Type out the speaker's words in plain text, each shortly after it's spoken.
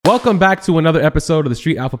Welcome back to another episode of the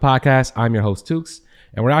Street Alpha Podcast. I'm your host, Tukes,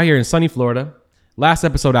 and we're out here in sunny Florida. Last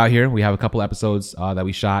episode out here, we have a couple episodes that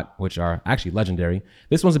we shot, which are actually legendary.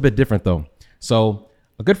 This one's a bit different, though. So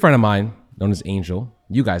a good friend of mine, known as Angel,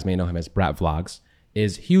 you guys may know him as Braap Vlogs,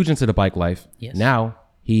 is huge into the bike life. Yes. Now,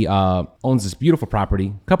 he owns this beautiful property,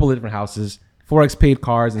 a couple of different houses, 4X paid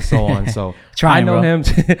cars, and so on. So Trying, I know bro.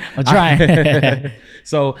 him. I'm trying.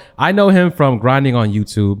 So I know him from grinding on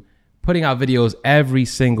YouTube, putting out videos every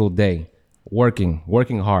single day, working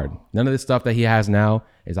hard. None of the stuff that he has now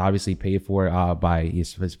is obviously paid for by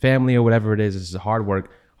his family or whatever it is. This is hard work,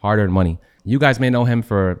 hard-earned money. You guys may know him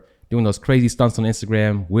for doing those crazy stunts on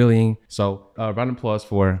Instagram, wheeling. So round of applause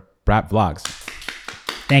for Braap Vlogs.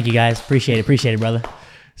 Thank you, guys. Appreciate it, brother.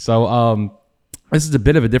 So this is a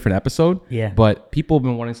bit of a different episode. Yeah. But people have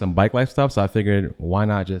been wanting some bike life stuff, so I figured why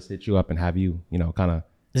not just hit you up and have you, kind of.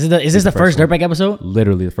 Is this the first dirt bike episode?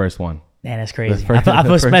 Literally the first one. Man, that's crazy. first- I feel the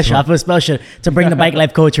first special. one. I feel special to bring the bike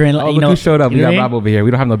life culture in. Oh, you look know, who showed up. We you know got what I Rob over here.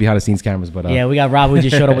 We don't have no behind the scenes cameras, but mean? Yeah, we got Rob who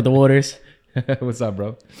just showed up with the waters. What's up,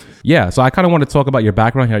 bro? Yeah, so I kind of want to talk about your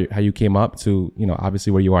background, how you came up to,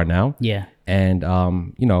 obviously where you are now. Yeah. And,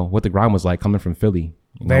 what the grind was like coming from Philly.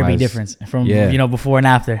 Very big difference from, before and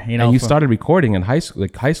after. And you started recording in high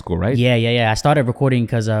school, right? Yeah. I started recording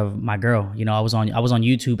because of my girl. I was on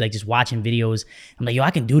YouTube, like just watching videos. I'm like, yo,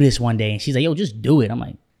 I can do this one day. And she's like, yo, just do it. I'm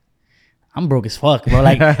like, I'm broke as fuck, bro.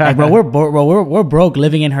 Like bro, we're broke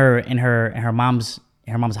living in her mom's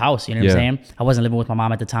house. You know what I'm saying? I wasn't living with my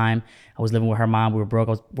mom at the time. I was living with her mom. We were broke.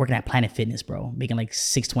 I was working at Planet Fitness, bro, making like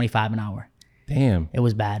 $6.25 an hour. Damn. It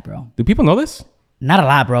was bad, bro. Do people know this? Not a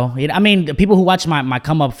lot, bro. I mean, the people who watched my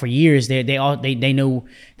come up for years, they knew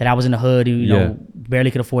that I was in the hood, who,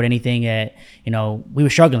 barely could afford anything. That we were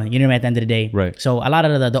struggling. At the end of the day, right? So a lot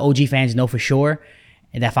of the OG fans know for sure,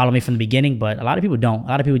 and that follow me from the beginning. But a lot of people don't. A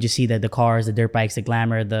lot of people just see the cars, the dirt bikes, the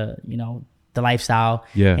glamour, the lifestyle,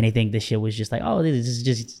 and they think this shit was just like, oh, this is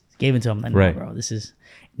just given to them. Like, right, no, bro. This is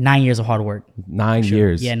 9 years of hard work. 9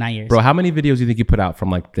 years, yeah, 9 years, bro. How many videos do you think you put out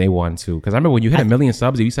from like day one to? Because I remember when you hit a million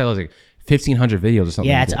subs, you said it was like 1,500 videos or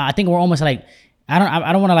something. Yeah, like I think we're almost like, I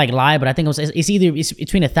don't want to like lie, but I think it's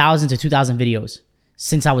between 1,000 to 2,000 videos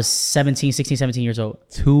since I was 16, 17 years old.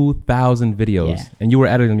 2,000 videos, and you were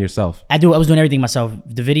editing them yourself. I was doing everything myself.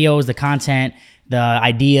 The videos, the content, the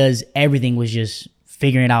ideas, everything was just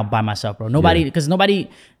figuring it out by myself, bro.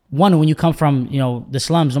 One, when you come from, the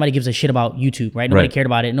slums, nobody gives a shit about YouTube, right? Nobody cared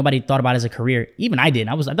about it. Nobody thought about it as a career. Even I didn't.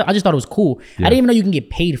 I just thought it was cool. Yeah. I didn't even know you can get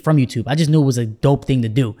paid from YouTube. I just knew it was a dope thing to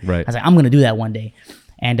do. Right. I was like, I'm going to do that one day.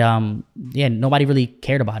 And nobody really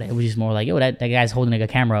cared about it. It was just more like, yo, that guy's holding like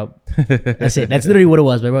a camera up. That's it. That's literally what it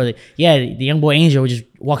was. But bro, the young boy Angel just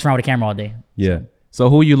walks around with a camera all day. Yeah. So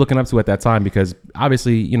who are you looking up to at that time? Because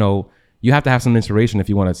obviously, you have to have some inspiration if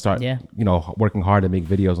you want to start, working hard to make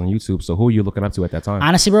videos on YouTube. So who are you looking up to at that time?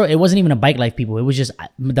 Honestly, bro, it wasn't even a bike life people. It was just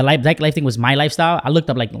the bike life thing was my lifestyle. I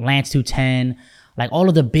looked up like Lance 210, like all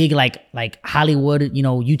of the big like Hollywood,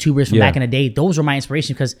 YouTubers from back in the day. Those were my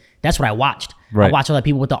inspiration because that's what I watched. Right. I watched all the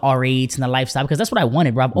people with the R8s and the lifestyle because that's what I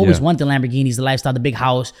wanted, bro. I've always wanted the Lamborghinis, the lifestyle, the big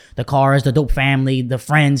house, the cars, the dope family, the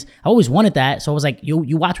friends. I always wanted that. So I was like,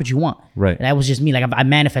 you watch what you want. Right. And that was just me. Like I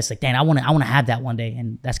manifest like, damn, I want to have that one day.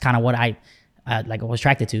 And that's kind of what I was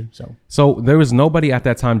attracted to. So there was nobody at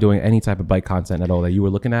that time doing any type of bike content at all that you were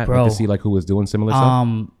looking at, bro, like, to see like who was doing similar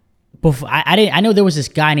stuff? Before I know there was this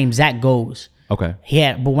guy named Zach Goes. Okay.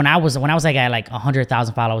 Yeah, but when I was like at like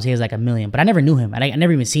 100,000 followers, he was like 1 million. But I never knew him. I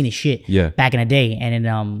never even seen his shit. Back in the day. And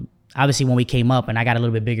then obviously when we came up and I got a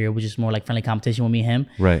little bit bigger, it was just more like friendly competition with me and him.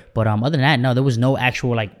 Right. But other than that, no, there was no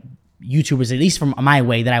actual like YouTubers, at least from my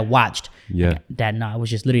way that I watched. Yeah. It was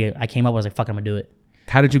just literally I came up, I was like, fuck, I'm gonna do it.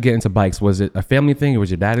 How did you get into bikes? Was it a family thing or was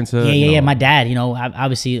your dad into? Yeah. My dad,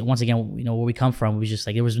 obviously once again, where we come from, it was just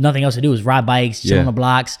like there was nothing else to do. It was ride bikes, chill on the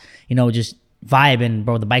blocks, just vibe. And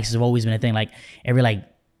bro, the bikes have always been a thing. Like every like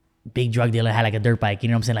big drug dealer had like a dirt bike, you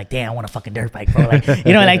know what I'm saying? Like, damn, I want a fucking dirt bike, bro. Like,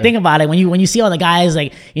 like think about it. When you see all the guys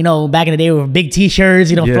like, back in the day with big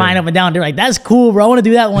t-shirts, flying up and down, they're like, that's cool, bro. I want to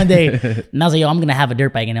do that one day. And I was like, yo, I'm gonna have a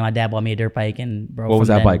dirt bike. And then my dad bought me a dirt bike. And bro, what was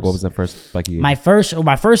that bike? What was the first bike you used? My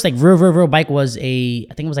first like real bike was I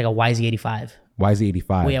think it was like a YZ85. YZ85.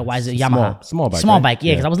 Well, yeah, YZ Yamaha. Small bike. Small right? bike,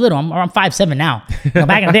 yeah, because I was little. I'm around 5'7" now.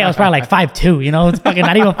 Back in the day, I was probably like 5'2", it's fucking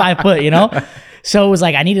not even 5 foot, So it was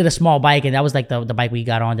like I needed a small bike, and that was like the bike we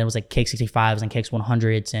got on. There was like Kick 65s and Kicks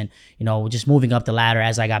 100s, and just moving up the ladder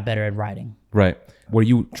as I got better at riding. Right. Were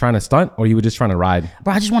you trying to stunt or you were just trying to ride?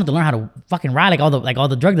 Bro, I just wanted to learn how to fucking ride like all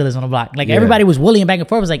the drug dealers on the block. Like everybody was wheeling back and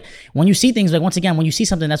forth. It was like when you see things, like once again, when you see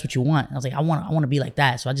something, that's what you want. I was like, I want to be like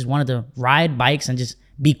that. So I just wanted to ride bikes and just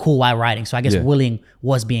be cool while riding. So I guess wheeling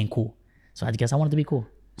was being cool. So I guess I wanted to be cool.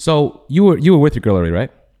 So you were with your girl already, right?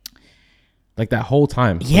 Like that whole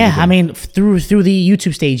time. Yeah, I mean through the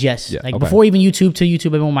YouTube stage, yes. Yeah, like okay. before even YouTube to YouTube,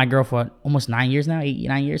 I've been with my girl for almost 9 years now,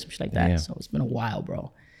 8-9 years, something like that. Damn. So it's been a while,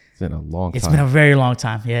 bro. It's been a long time. It's been a very long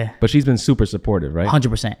time. Yeah, But she's been super supportive, right?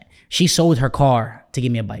 100%. She sold her car to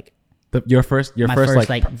give me a bike. Your first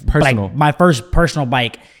personal. My first personal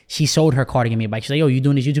bike. She sold her car to give me a bike. She's like, "Yo, you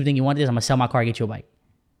doing this YouTube thing? You want this? I'm gonna sell my car, get you a bike."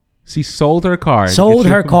 She sold her car. Sold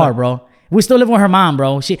her car, bro. We still living with her mom,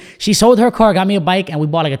 bro. She sold her car, got me a bike, and we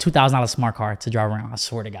bought like a $2,000 smart car to drive around. I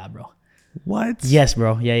swear to God, bro. What? Yes,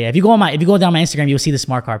 bro. Yeah. If you go down my Instagram, you'll see the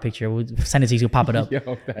smart car picture. We'll send it to you. You'll pop it up.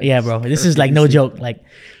 Yo, yeah, bro. This is like no joke. Like,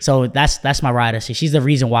 so that's my rider. She's the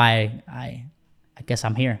reason why I guess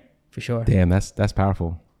I'm here for sure. Damn, that's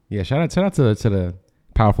powerful. Yeah, shout out to the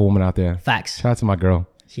powerful woman out there. Facts. Shout out to my girl.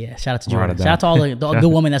 Yeah, shout out to Jordan. Shout out to all the good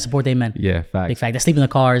women that support their men. Yeah, facts. Big fact. They sleep in the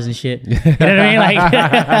cars and shit. You know what I mean?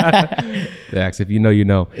 Like, facts. If you know, you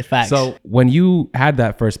know. Facts. So when you had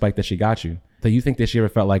that first bike that she got you, do you think that she ever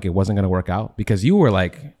felt like it wasn't going to work out? Because you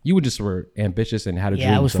just were ambitious and had a dream.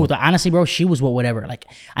 Yeah, I was fooled. Honestly, bro, she was whatever. Like,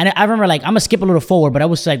 I remember, like, I'm gonna skip a little forward, but I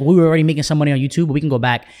was like, we were already making some money on YouTube, but we can go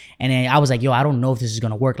back. And then I was like, yo, I don't know if this is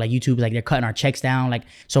gonna work. Like, YouTube, like, they're cutting our checks down. Like,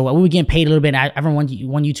 so we were getting paid a little bit. I remember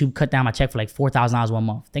one YouTube cut down my check for like $4,000 one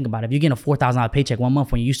month. Think about it. If you're getting a $4,000 paycheck one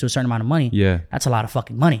month when you're used to a certain amount of money, Yeah. that's a lot of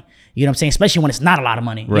fucking money. You know what I'm saying? Especially when it's not a lot of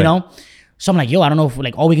money. Right. You know. So I'm like, yo, I don't know if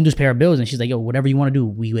like all we can do is pay our bills. And she's like, yo, whatever you want to do,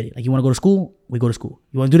 we with it. Like, you want to go to school, we go to school.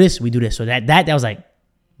 You want to do this, we do this. So that was like,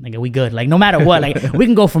 nigga, we good. Like, no matter what, like, we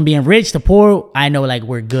can go from being rich to poor. I know, like,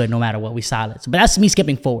 we're good no matter what. We solid. So, but that's me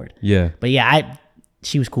skipping forward. Yeah. But yeah,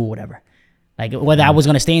 she was cool, whatever. Like, whether I was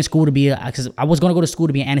gonna stay in school to be, because I was gonna go to school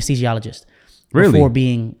to be an anesthesiologist. Really? Before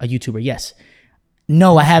being a YouTuber, yes.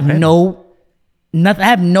 No, I have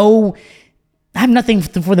nothing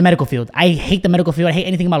for the medical field. I hate the medical field. I hate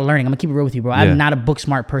anything about learning. I'm gonna keep it real with you, bro. Yeah. I'm not a book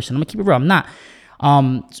smart person. I'm gonna keep it real. I'm not.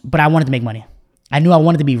 But I wanted to make money. I knew I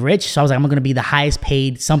wanted to be rich, so I was like, I'm gonna be the highest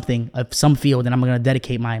paid something of some field, and I'm gonna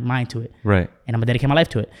dedicate my mind to it. Right. And I'm gonna dedicate my life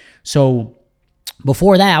to it. So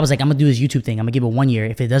before that, I was like, I'm gonna do this YouTube thing. I'm gonna give it 1 year.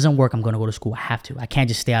 If it doesn't work, I'm gonna go to school. I have to. I can't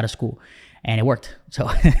just stay out of school. And it worked. So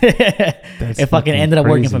it fucking ended up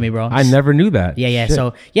working for me, bro. I never knew that. Yeah. Shit.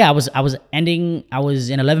 So yeah, I was in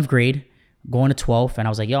 11th grade, going to 12th, and I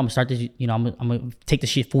was like, yo, I'm gonna start this, I'm gonna take this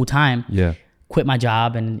shit full time. Yeah. Quit my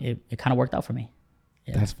job, and it kind of worked out for me.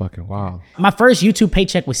 Yeah. That's fucking wild. My first YouTube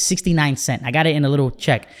paycheck was 69 cents. I got it in a little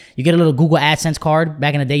check. You get a little Google AdSense card.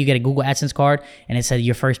 Back in the day, you get a Google AdSense card, and it said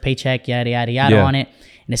your first paycheck, yada, yada, yada on it.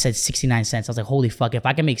 And it said 69 cents. I was like, holy fuck, if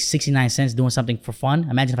I can make 69 cents doing something for fun,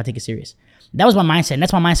 imagine if I take it serious. That was my mindset, and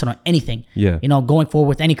that's my mindset on anything. Yeah. Going forward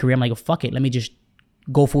with any career, I'm like, oh, fuck it, let me just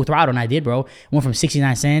go full throttle. And I did, bro. Went from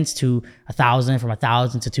 69 cents to 1,000, from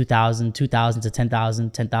 1,000 to 2,000, 2,000 to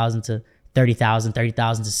 10,000, 10,000 to 30,000,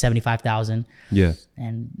 30,000 to 75,000. Yeah.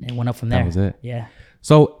 And it went up from there. That was it. Yeah.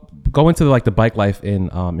 So going to the bike life in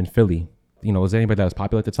Philly, was there anybody that was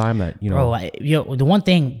popular at the time that, Bro, the one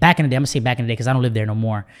thing back in the day, I'm gonna say back in the day because I don't live there no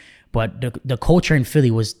more, but the culture in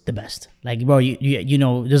Philly was the best. Like, bro,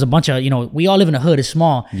 there's a bunch of, we all live in a hood, it's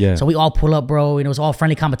small. Yeah. So we all pull up, bro, it was all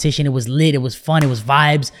friendly competition. It was lit, it was fun, it was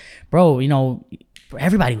vibes. Bro,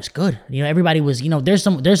 everybody was good. Everybody was,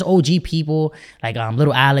 there's OG people like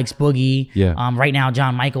little Alex, Boogie. Yeah. Right now,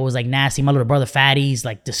 John Michael was like nasty. My little brother Fatty's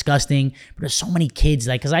like disgusting. But there's so many kids,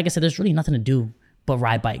 like, cause like I said, there's really nothing to do but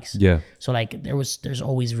ride bikes. Yeah. So like there's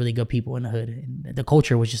always really good people in the hood, and the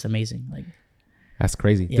culture was just amazing. Like, that's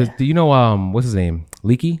crazy. Yeah. Do you know what's his name?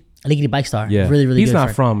 Leaky? Leaky Bike Star. Yeah. Really, really he's good. He's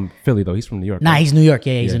not from Philly though. He's from New York. Nah, right? he's New York.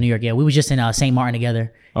 Yeah, he's in New York. Yeah, we was just in St. Martin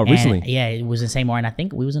together. Oh, recently? Yeah, it was in St. Martin. I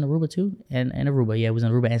think we was in Aruba too, and Aruba. Yeah, it was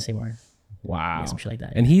in Aruba and St. Martin. Wow. Yeah, some shit like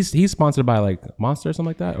that. And he's sponsored by like Monster or something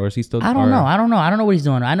like that, or is he still? I don't know. I don't know what he's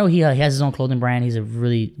doing. I know he has his own clothing brand. He's a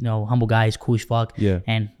really humble guy. He's cool as fuck. Yeah.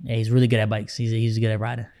 And he's really good at bikes. He's good at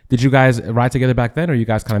riding. Did you guys ride together back then, or you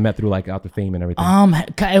guys kind of met through like out the fame and everything?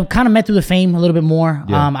 Kind of met through the fame a little bit more.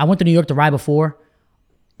 Yeah. I went to New York to ride before.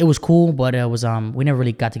 It was cool, but it was we never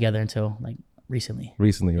really got together until like recently.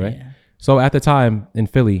 Recently, right? Yeah. So at the time in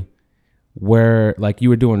Philly, where like you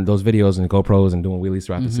were doing those videos and GoPros and doing wheelies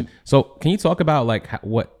throughout the city. So can you talk about like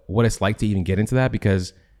what it's like to even get into that?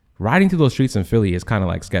 Because riding through those streets in Philly is kind of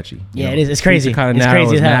like sketchy. It is. It's crazy. Kind of it's narrow,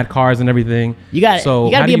 crazy as hell. mad cars and everything. You got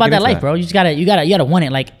to be about that life, bro. You just gotta want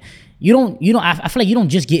it. Like you don't. I feel like you don't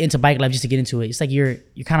just get into bike life just to get into it. It's like you're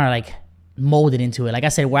kind of like molded into it. Like I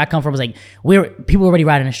said, where I come from was like people already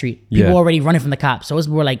riding the street. People already running from the cops. So it's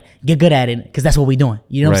more like get good at it because that's what we doing.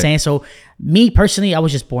 You know what I'm saying? So me personally, I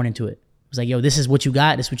was just born into it. It was like, yo, this is what you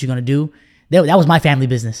got. This is what you're gonna do. That was my family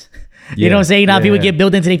business. You know what I'm saying? People get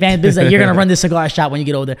built into their family business. Like, you're gonna run this cigar shop when you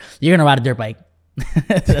get older. You're gonna ride a dirt bike.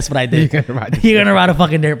 That's what I did. You're gonna ride You're gonna ride a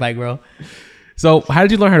fucking dirt bike, bro. So how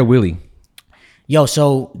did you learn how to wheelie? Yo,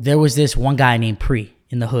 so there was this one guy named Pre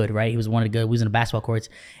in the hood, right? He was one of the good. We was in the basketball courts,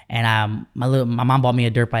 and my mom bought me a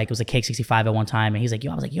dirt bike. It was a KX65 at one time, and he's like,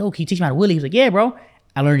 "Yo," I was like, "Yo, can you teach me how to wheelie?" He was like, "Yeah, bro."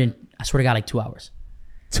 I learned in, I swear to God, like 2 hours.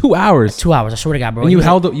 2 hours. 2 hours. I swear to God, bro. And you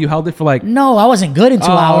held it for like. No, I wasn't good in 2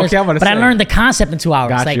 hours. Okay, but I learned the concept in 2 hours.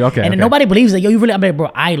 Got like, you. Okay. And nobody believes that. Yo, you really? I mean,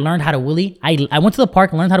 bro, I learned how to wheelie. I went to the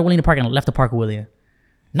park, learned how to wheelie in the park, and left the park wheeling.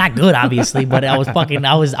 Not good, obviously, but I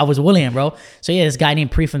was wheeling, bro. So yeah, this guy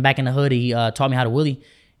named Pre from back in the hood, he taught me how to wheelie.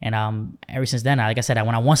 And ever since then, like I said,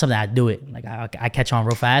 when I want something, I do it. Like I catch on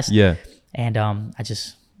real fast. Yeah. And I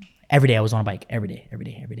just every day I was on a bike. Every day.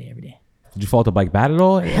 Did you fall off the bike bad at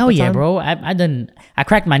all? Hell yeah, bro. I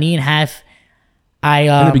cracked my knee in half. In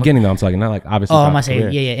the beginning though, I'm talking, not like obviously. Oh, I'm gonna say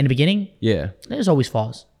yeah. In the beginning, yeah. There's always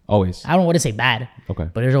falls. Always. I don't want to say bad. Okay.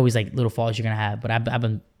 But there's always like little falls you're gonna have. But I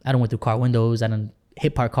done went through car windows. I done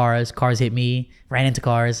hit parked cars. Cars hit me. Ran into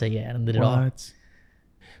cars. So yeah, I done did it all.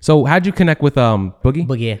 So how'd you connect with Boogie?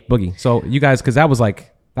 Boogie, yeah. Boogie. So you guys, because that was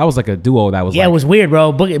like a duo that was. Yeah, like, it was weird,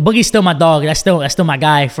 bro. Boogie's still my dog. That's still my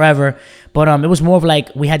guy forever. But it was more of like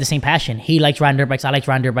we had the same passion. He liked riding dirt bikes. I liked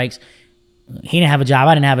riding dirt bikes. He didn't have a job.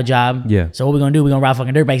 I didn't have a job. Yeah. So what we gonna do? We gonna ride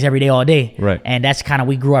fucking dirt bikes every day, all day. Right. And that's kind of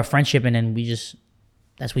we grew our friendship, and then we just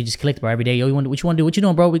clicked, bro. Every day, yo, what you want to do? What you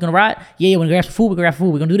doing, bro? We gonna ride? Yeah, we're gonna grab some food. We gonna grab food.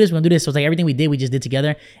 We gonna do this. We gonna do this. So it's like everything we did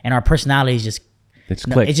together, and our personalities just. It's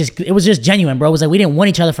clicked. It was just genuine, bro. It was like we didn't want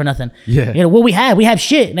each other for nothing. Yeah. You know what we have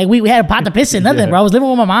shit. Like we had a pot to piss in, nothing, bro. I was living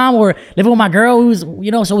with my mom or living with my girl who's, so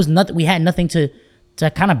it was nothing. We had nothing to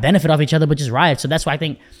kind of benefit off each other, but just ride. So that's why I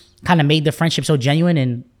think kind of made the friendship so genuine,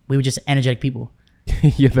 and we were just energetic people.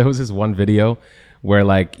 Yeah, there was this one video where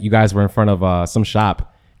like you guys were in front of some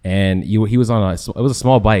shop, and he was on it was a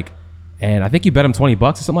small bike. And I think you bet him $20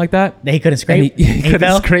 or something like that. That he couldn't scrape. He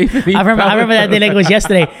couldn't scrape. I remember that day like it was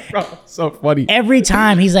yesterday. Bro, so funny. Every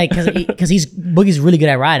time he's like, because Boogie's really good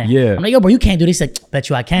at riding. Yeah. I'm like, yo, bro, you can't do this. He's like, bet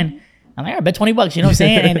you I can. I'm like, all right, bet $20. You know what I'm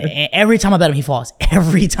saying? And every time I bet him, he falls.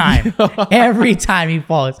 Every time. Every time he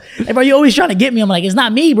falls. Like, bro, you always trying to get me. I'm like, it's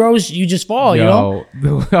not me, bro. You just fall, you know?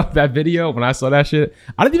 That video, when I saw that shit,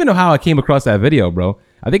 I don't even know how I came across that video, bro.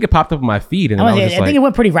 I think it popped up on my feed. And I think it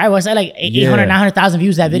went pretty viral. I said like 800, 900,000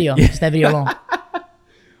 views that video. Yeah. Just that video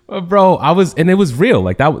alone. Bro, and it was real.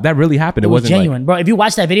 Like that really happened. It was wasn't genuine, bro. If you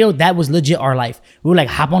watch that video, that was legit our life. We would like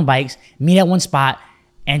hop on bikes, meet at one spot,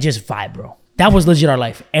 and just vibe, bro. That was legit our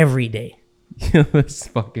life every day. That's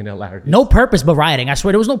fucking hilarious. No purpose but riding. I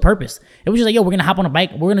swear there was no purpose. It was just like, yo, we're gonna hop on a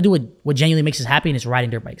bike. We're gonna do what genuinely makes us happy, and it's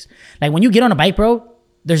riding dirt bikes. Like when you get on a bike, bro,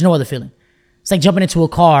 there's no other feeling. It's like jumping into a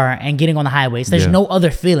car and getting on the highways. There's no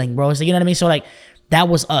other feeling, bro. So you know what I mean? So like that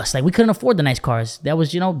was us. Like we couldn't afford the nice cars. That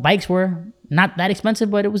was, bikes were not that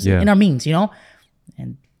expensive, but it was in our means,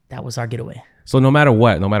 and that was our getaway. So no matter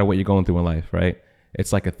what you're going through in life, right?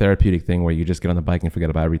 It's like a therapeutic thing where you just get on the bike and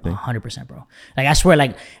forget about everything. 100%, bro. Like I swear,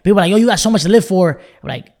 like people are like, yo, you got so much to live for.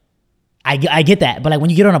 Like I get that. But like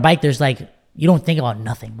when you get on a bike, there's like, you don't think about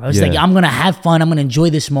nothing, bro. It's like, I'm going to have fun. I'm going to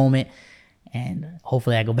enjoy this moment. And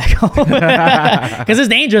hopefully I go back home because it's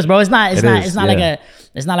dangerous, bro. It's not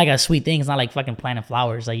like a sweet thing. It's not like fucking planting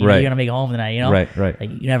flowers. Like you're gonna make it home tonight, Right. Like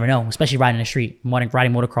you never know, especially riding the street,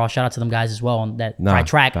 riding motocross. Shout out to them guys as well on that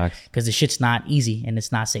track because the shit's not easy and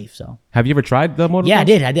it's not safe. So have you ever tried the motocross? Yeah, I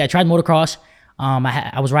did. I tried motocross.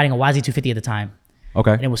 I was riding a YZ250 at the time.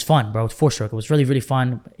 Okay. And it was fun, bro. It was 4-stroke. It was really, really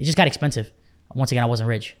fun. It just got expensive. Once again, I wasn't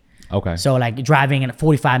rich. Okay. So like driving in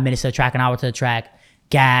 45 minutes to the track, an hour to the track.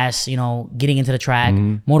 Gas, getting into the track,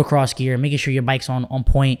 motocross gear, making sure your bike's on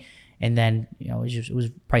point, and then it was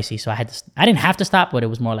pricey. So I didn't have to stop, but it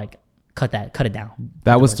was more like cut it down.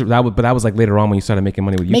 But that was like later on when you started making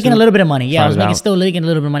money with YouTube. Making a little bit of money, yeah. I was making a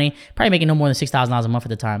little bit of money, probably making no more than $6,000 a month at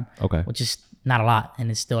the time. Okay, which is not a lot,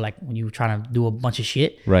 and it's still like when you're trying to do a bunch of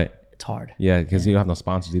shit, right? It's hard. Yeah, because you don't have no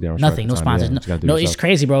sponsors either. Nothing, no sponsors. No, it's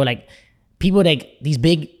crazy, bro. Like people like these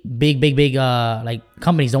big like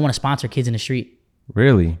companies don't want to sponsor kids in the street.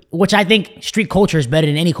 Really? Which I think street culture is better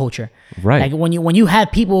than any culture. Right. Like when you have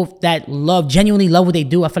people that genuinely love what they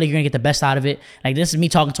do, I feel like you're gonna get the best out of it. Like this is me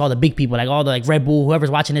talking to all the big people, like all the like Red Bull, whoever's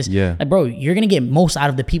watching this. Yeah. Like bro, you're gonna get most out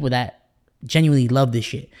of the people that genuinely love this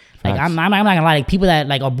shit. Like I'm not gonna lie, like people that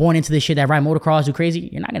like are born into this shit that ride motocross, do crazy,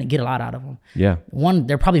 you're not gonna get a lot out of them. Yeah. One,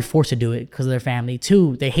 they're probably forced to do it because of their family.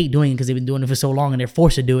 Two, they hate doing it because they've been doing it for so long and they're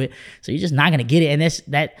forced to do it. So you're just not gonna get it. And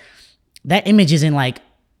that image isn't like,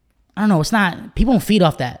 I don't know, it's not, people don't feed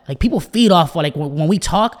off that. Like people feed off, like when we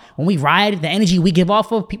talk, when we ride, the energy we give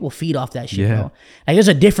off of, people feed off that shit, bro. Like there's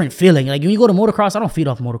a different feeling. Like when you go to motocross, I don't feed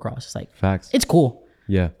off motocross. It's like, facts. It's cool.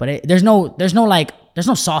 Yeah. But there's no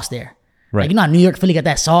sauce there. Right. Like, New York, Philly got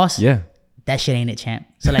that sauce. Yeah. that shit ain't it, champ.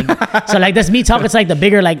 So like, that's me talking to like the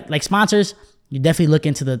bigger like sponsors. You definitely look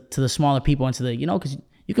into the smaller people, into the,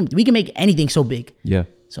 because we can make anything so big. Yeah.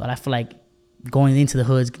 So I feel like going into the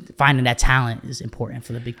hoods, finding that talent is important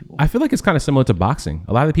for the big people. I feel like it's kind of similar to boxing.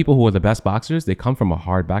 A lot of the people who are the best boxers, they come from a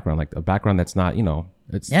hard background, like a background that's not,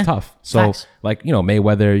 it's tough. So Facts. like,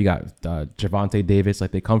 Mayweather, you got Gervonta Davis,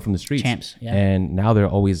 like they come from the streets. Champs, yeah. And now they're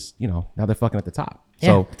always, now they're fucking at the top. Yeah,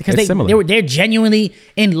 So because similar. they're genuinely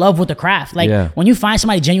in love with the craft. Like when you find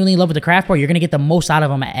somebody genuinely in love with the craft, bro, you're gonna get the most out of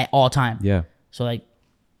them at all time. Yeah. So like,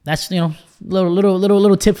 that's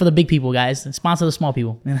little tip for the big people, guys. Sponsor the small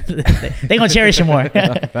people. They gonna cherish you more.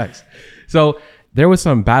 Facts. So there was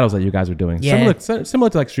some battles that you guys were doing. Yeah. Similar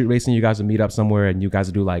to like street racing. You guys would meet up somewhere and you guys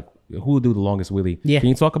would do like who will do the longest wheelie. Yeah. Can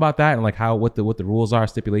you talk about that and like what the rules are,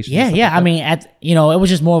 stipulations? Yeah. Like that? I mean, it was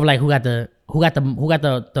just more of like who got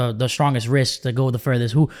the strongest wrist to go the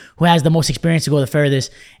furthest, who has the most experience to go the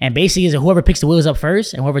furthest, and basically is whoever picks the wheels up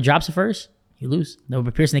first and whoever drops it first, you lose. The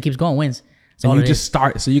person that keeps going wins. And you just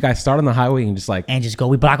start. So you guys start on the highway and just go.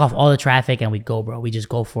 We block off all the traffic and we go, bro. We just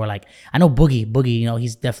go for like, I know Boogie,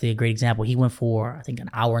 he's definitely a great example. He went for, I think,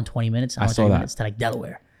 an hour and 20 minutes. I saw that. Minutes to like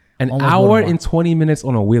Delaware. An hour and 20 minutes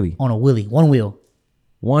on a wheelie. On a wheelie. One wheel.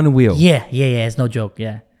 One wheel. Yeah. It's no joke.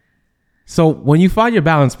 Yeah. So when you find your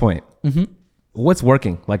balance point, what's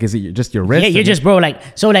working? Like, is it just your wrist? Yeah, you're just, bro,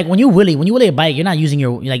 like, so like when you wheelie a bike, you're not using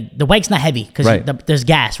the bike's not heavy because there's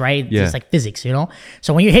gas, right? Yeah. It's like physics,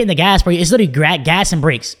 So when you're hitting the gas, bro, it's literally gas and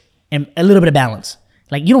brakes and a little bit of balance.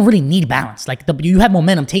 Like, you don't really need balance. Like, you have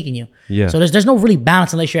momentum taking you. Yeah. So there's no really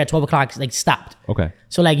balance unless you're at 12 o'clock, like, stopped. Okay.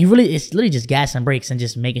 So, like, it's literally just gas and brakes and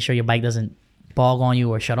just making sure your bike doesn't bog on you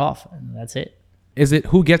or shut off. And that's it. Is it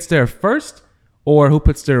who gets there first? Or who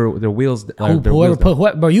puts their wheels?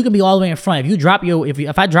 Bro, you can be all the way in front.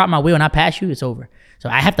 If I drop my wheel and I pass you, it's over. So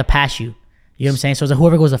I have to pass you. You know what I'm saying? So it's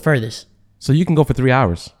whoever goes the furthest. So you can go for 3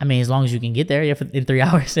 hours. I mean, as long as you can get there in 3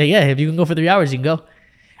 hours. So yeah, if you can go for 3 hours, you can go.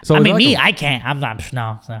 So I mean, I can't. I'm not.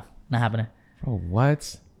 No, not happening. Oh, what?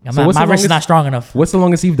 So my wrist is not strong enough. What's the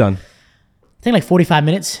longest you've done? I think like 45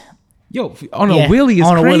 minutes. Yo, on a wheelie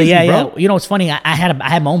is crazy, bro. Yeah. You know what's funny? I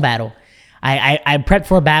had my own battle. I prepped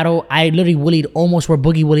for a battle. I literally wheelied almost where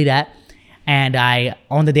Boogie wheelied at. And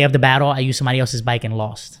on the day of the battle, I used somebody else's bike and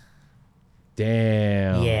lost.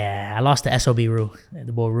 Damn. Yeah, I lost the SOB Roo,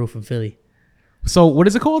 the boy Roo from Philly. So what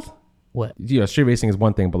is it called? What? Street racing is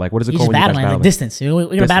one thing, but like what is it called? Just battling, like distance. We're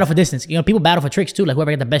gonna battle for distance. People battle for tricks too. Like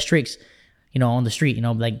whoever got the best tricks, on the street.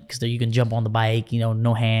 Like because you can jump on the bike.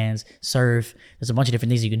 No hands, surf. There's a bunch of different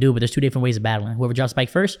things you can do, but there's two different ways of battling. Whoever drops the bike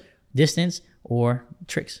first, distance or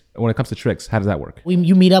tricks. When it comes to tricks, how does that work?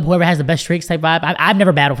 You meet up, whoever has the best tricks type vibe. I've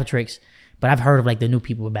never battled for tricks, but I've heard of like the new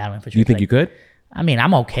people battling for tricks. You think you could? I mean,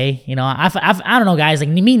 I'm okay. I don't know, guys. Like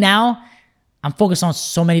me now, I'm focused on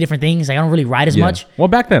so many different things. Like I don't really ride as much. Well,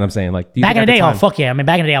 back then, I'm saying like back in the day, oh fuck yeah. I mean,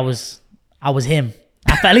 back in the day, I was him.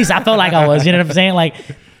 At least I felt like I was. You know what I'm saying? Like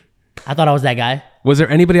I thought I was that guy. Was there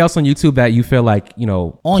anybody else on YouTube that you feel like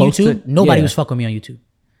on YouTube? Nobody was fucking with me on YouTube.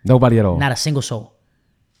 Nobody at all. Not a single soul.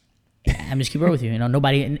 I'm just keep real with you.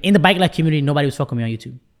 Nobody in the bike life community. Nobody was fucking with me on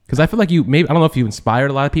YouTube. Because I feel like I don't know if you inspired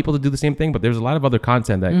a lot of people to do the same thing, but there's a lot of other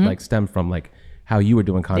content that like stemmed from like how you were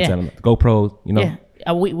doing content on GoPro.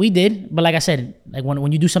 Yeah, we did, but like I said, like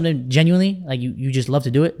when you do something genuinely, like you just love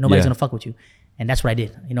to do it. Nobody's gonna fuck with you, and that's what I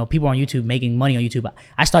did. People on YouTube making money on YouTube.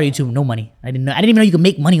 I started YouTube with no money. I didn't even know you could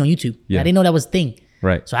make money on YouTube. Yeah. I didn't know that was a thing.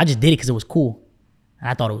 Right. So I just did it because it was cool, and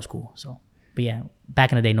I thought it was cool. So, but yeah,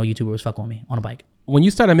 back in the day, no YouTuber was fucking with me on a bike. When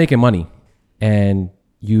you started making money, and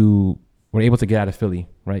you were able to get out of Philly,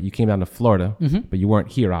 right? You came down to Florida, but you weren't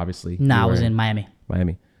here, obviously. Nah, I was in Miami.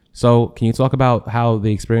 So can you talk about how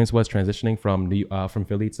the experience was transitioning from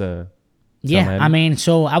Philly to Miami? I mean,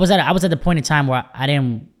 so I was at the point in time where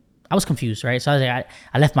I was confused, right? So I was like,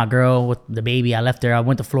 I left my girl with the baby. I left her. I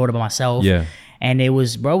went to Florida by myself. Yeah. And it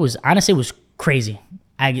was honestly, it was crazy.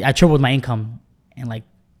 I tripled my income in like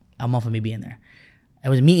a month of me being there. I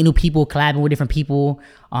was meeting new people, collabing with different people,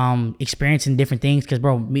 experiencing different things. Because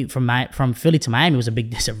bro, from Philly to Miami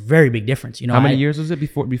it's a very big difference. How many years was it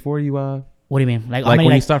before you? What do you mean? Like when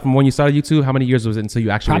you started YouTube, how many years was it until you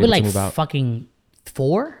actually probably were like able to move out? Fucking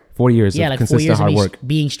 4. 4 years. Yeah, of like consistent 4 years hard of work.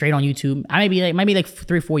 being straight on YouTube. I maybe like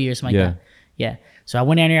 3 or 4 years, something like that. Yeah. So I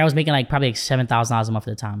went down there. I was making like probably like $7,000 a month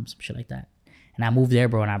at the time, some shit like that. And I moved there,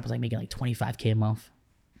 bro, and I was like making like $25K a month.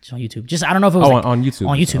 Just on YouTube. Just I don't know if it was on YouTube.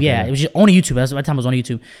 On YouTube, okay, yeah. It was just only YouTube. That's what time it was on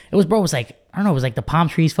YouTube. It was like, I don't know, it was like the palm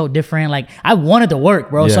trees felt different. Like I wanted to work,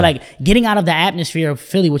 bro. Yeah. So like getting out of the atmosphere of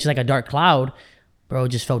Philly, which is like a dark cloud, bro, it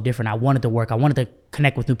just felt different. I wanted to work. I wanted to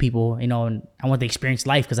connect with new people, and I wanted to experience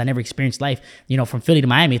life because I never experienced life. From Philly to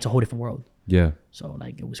Miami, it's a whole different world. Yeah. So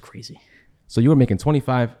like it was crazy. So you were making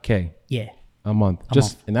 25K Yeah. a month.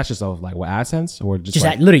 And that's just off like what, AdSense or just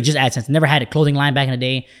like, Literally just AdSense. Never had a clothing line back in the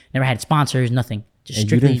day. Never had sponsors, nothing. Just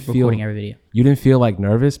strictly recording every video. You didn't feel like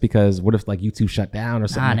nervous because what if like YouTube shut down or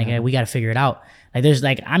something? Nah, nigga, we got to figure it out. Like there's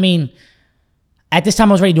like, I mean, at this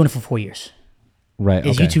time I was already doing it for 4 years. Right.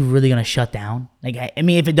 Is YouTube really going to shut down? Like, I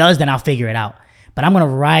mean, if it does, then I'll figure it out. But I'm going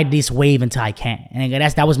to ride this wave until I can. And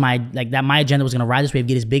that was my agenda was going to ride this wave,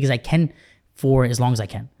 get as big as I can for as long as I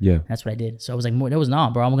can. Yeah. That's what I did. So I was like, bro,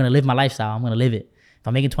 I'm going to live my lifestyle. I'm going to live it. If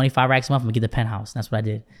I'm making 25 racks a month, I'm going to get the penthouse. That's what I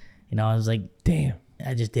did. You know, I was like, damn,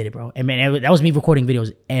 I just did it, bro. And man, that was me recording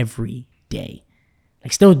videos every day.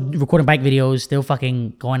 Like still recording bike videos, still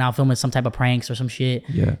fucking going out filming some type of pranks or some shit.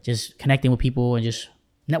 Yeah. Just connecting with people and just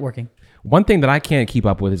networking. One thing that I can't keep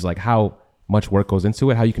up with is like how much work goes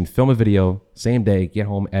into it, how you can film a video same day, get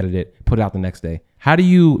home, edit it, put it out the next day. How do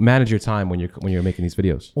you manage your time when you're making these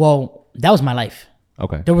videos? Well, that was my life.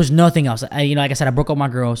 Okay. There was nothing else. Like I said, I broke up with my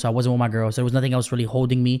girl, so I wasn't with my girl. So there was nothing else really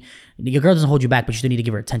holding me. Your girl doesn't hold you back, but you still need to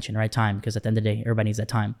give her attention, right? Time, because at the end of the day, everybody needs that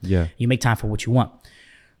time. Yeah. You make time for what you want.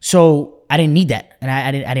 So I didn't need that, and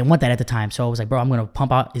I didn't want that at the time. So I was like, bro, I'm gonna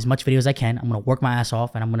pump out as much videos as I can. I'm gonna work my ass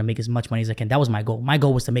off, and I'm gonna make as much money as I can. That was my goal. My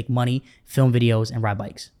goal was to make money, film videos, and ride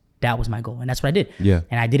bikes. That was my goal, and that's what I did. Yeah.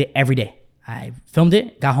 And I did it every day. I filmed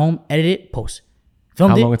it, got home, edited it, post.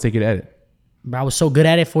 Filmed How it. long would it take you to edit? Bro, I was so good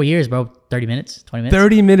at it. 4 years, bro. 30 minutes, 20 minutes.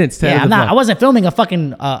 30 minutes to edit the vlog. I wasn't filming a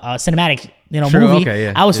fucking cinematic, Sure, movie. okay,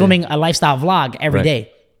 yeah, I was yeah. filming a lifestyle vlog every Right.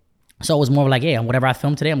 day. So it was more like, yeah, whatever I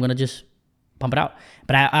film today, I'm gonna just pump it out.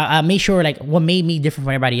 But I made sure, like, what made me different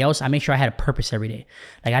from everybody else, I made sure I had a purpose every day.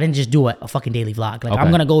 Like, I didn't just do a fucking daily vlog. Like, Okay.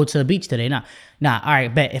 I'm gonna go to the beach today. Nah, all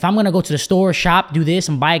right, bet. If I'm gonna go to the store, shop, do this,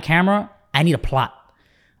 and buy a camera, I need a plot.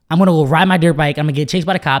 I'm gonna go ride my dirt bike. I'm gonna get chased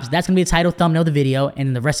by the cops. That's gonna be the title, thumbnail, of the video,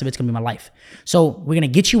 and the rest of it's gonna be my life. So we're gonna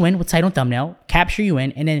get you in with title and thumbnail, capture you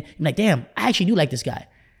in, and then you're like, damn, I actually do like this guy.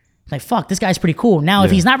 Like, fuck, this guy's pretty cool. Now,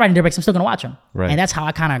 if he's not riding dirt bikes, I'm still gonna watch him. Right. And that's how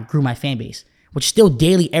I kind of grew my fan base, which still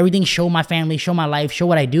daily, everything, show my family, show my life, show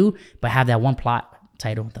what I do, but have that one plot,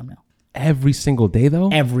 title, and thumbnail. Every single day though?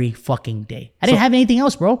 Every fucking day. I didn't have anything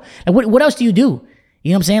else, bro. Like, what else do you do?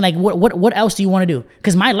 You know what I'm saying? Like, what else do you want to do?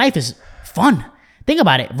 Because my life is fun. Think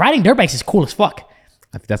about it. Riding dirt bikes is cool as fuck.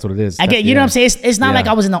 I think that's what it is. I get, you know what I'm saying? It's not Yeah. like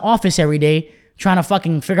I was in the office every day trying to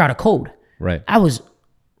fucking figure out a code. Right. I was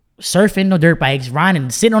surfing no dirt bikes,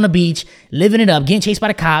 riding, sitting on the beach, living it up, getting chased by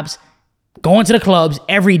the cops, going to the clubs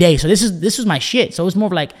every day. So this was my shit. So it was more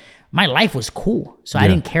of like my life was cool. So I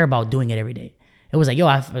didn't care about doing it every day. It was like, yo,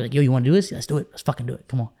 you want to do this? Let's do it. Let's fucking do it.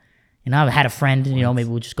 Come on. You know, I had a friend, maybe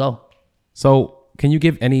we'll just go. So can you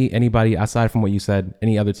give anybody, aside from what you said,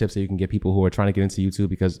 any other tips that you can give people who are trying to get into YouTube?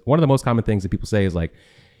 Because one of the most common things that people say is like,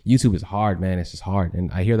 YouTube is hard, man. It's just hard.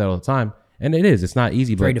 And I hear that all the time. And it is. It's not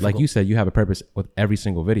easy. Very But difficult. like you said, you have a purpose with every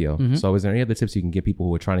single video. So is there any other tips you can give people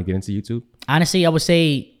who are trying to get into YouTube? Honestly, I would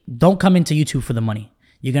say don't come into YouTube for the money.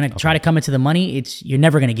 You're gonna try to come into the money. You're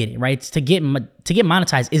never gonna get it, right? To get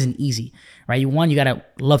monetized isn't easy, right? You gotta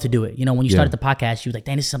love to do it. When you started the podcast, you was like,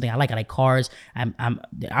 "Dang, this is something I like. I like cars. I'm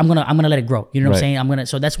gonna let it grow." You know what I'm saying?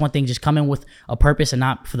 So that's one thing. Just come in with a purpose and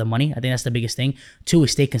not for the money. I think that's the biggest thing. 2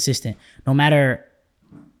 is stay consistent. No matter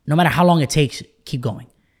how long it takes, keep going.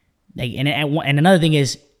 Like, and another thing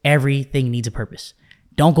is everything needs a purpose.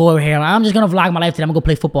 Don't go over here. I'm just gonna vlog my life today. I'm gonna go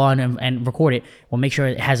play football and record it. Well, make sure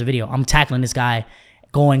it has a video. I'm tackling this guy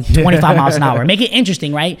going 25 miles an hour. Make it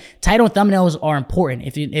interesting, right? Title and thumbnails are important.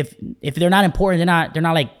 If they're not important, they're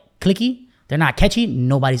not like clicky, they're not catchy,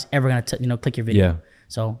 nobody's ever gonna click your video. Yeah.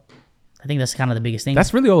 So I think that's kind of the biggest thing.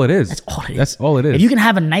 That's really all it is. That's all it is. That's all it is. If you can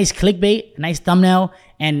have a nice clickbait, a nice thumbnail,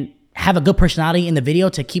 and have a good personality in the video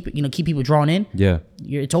to keep people drawn in,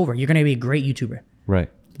 it's over. You're gonna be a great YouTuber. Right.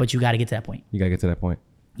 But you got to get to that point. You gotta get to that point.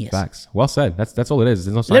 Yes. Facts. Well said. That's all it is.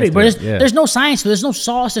 There's no science. Literally, to but it. there's no science. There's no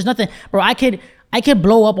sauce. There's nothing, bro. I could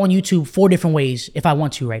blow up on YouTube 4 different ways if I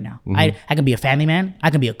want to right now. I can be a family man. I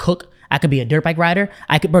can be a cook. I could be a dirt bike rider.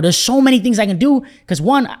 Bro, there's so many things I can do because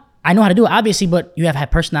one, I know how to do it, obviously, but you have to have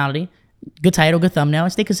personality, good title, good thumbnail,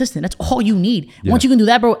 and stay consistent. That's all you need. Yeah. Once you can do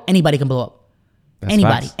that, bro, anybody can blow up. That's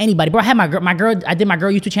Anybody. facts. Bro, I had my girl, I did my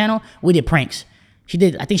girl YouTube channel. We did pranks.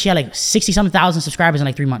 I think she had like 60-something thousand subscribers in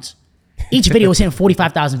like 3 months. Each video was hitting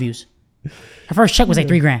 45,000 views. Her first check was like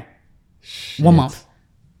 $3,000. 1 month.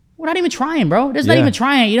 We're not even trying, bro. There's not even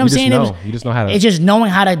trying. You know what I'm saying? You just know how to. It's just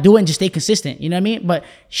knowing how to do it and just stay consistent. You know what I mean? But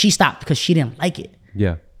she stopped because she didn't like it.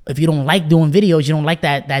 Yeah. If you don't like doing videos, you don't like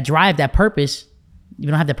that drive, that purpose, you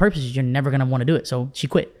don't have that purpose, you're never going to want to do it. So she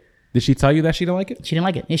quit. Did she tell you that she didn't like it? She didn't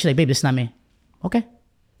like it. Yeah, she's like, babe, this is not me. Okay.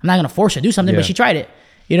 I'm not going to force her to do something, but she tried it.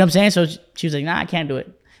 You know what I'm saying? So she was like, nah, I can't do it.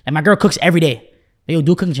 And my girl cooks every day. Yo,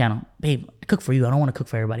 do a cooking channel. Babe, I cook for you. I don't want to cook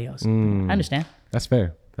for everybody else. I understand. That's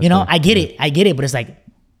fair. That's You know, fair. I get it, but it's like,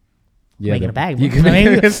 Yeah, making the- a bag, bro. you You can know what I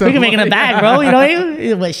mean? make some We can make it a money. bag, bro. You know what I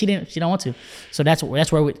mean? But she don't want to. So that's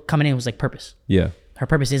where we coming in was like purpose. Yeah, Her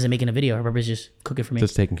purpose isn't making a video. Her purpose is just cooking for me.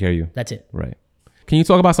 just taking care of you. That's it. Right. Can you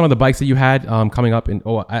talk about some of the bikes that you had coming up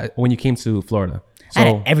when you came to Florida? I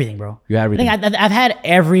had everything, bro. You had everything. I think I've had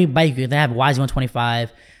every bike. I have YZ125,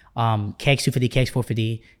 KX 250, KX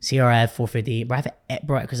 450, CRF 450.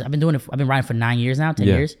 Bro, because I've been riding for 9 years now, 10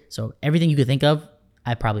 Yeah. years. So everything you could think of,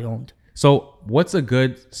 I probably owned. So what's a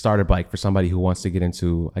good starter bike for somebody who wants to get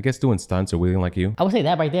into, I guess, doing stunts or wheeling like you? I would say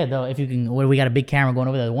that right there, though. If you can, we got a big camera going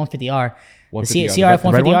over there, the 150R, the 150R, CRF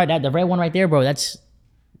the red 150R, the red one right there, bro.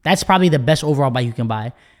 That's probably the best overall bike you can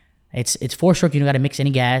buy. It's 4-stroke. You don't got to mix any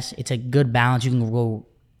gas. It's a good balance. You can go,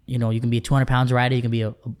 you can be a 200 pounds ride it. You can be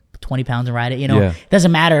a 20 pounds and ride it. Yeah. It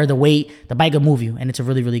doesn't matter the weight. The bike will move you, and it's a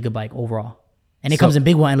really, really good bike overall. And it comes in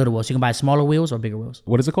big wheel and little wheels. So you can buy smaller wheels or bigger wheels.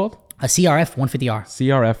 What is it called? A CRF 150R.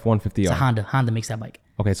 CRF 150R. It's a Honda. Honda makes that bike.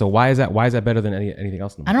 Okay, so why is that better than anything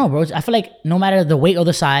else? I don't know, bro. I feel like no matter the weight or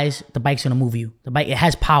the size, the bike's gonna move you. The bike, it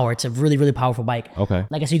has power. It's a really, really powerful bike. Okay.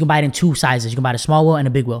 Like I said, you can buy it in two sizes. You can buy the small wheel and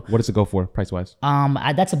a big wheel. What does it go for price wise?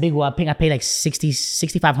 That's a big wheel. I think I paid like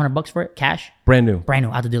 $6,500 for it, cash. Brand new. Brand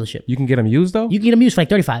new, out the dealership. You can get them used though. You can get them used for like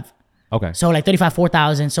 35. Okay. So like 35,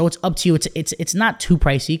 4,000. So it's up to you. It's not too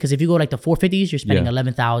pricey because if you go like the 450s, you're spending Yeah.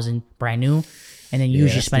 11,000 brand new, and then used you're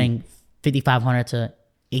that's spending 5,500 to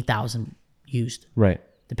 8,000 used, Right.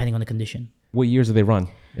 depending on the condition. What years do they run?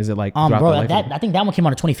 Is it like throughout Bro, the life? I think that one came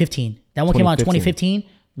out in 2015. That one came out in 2015.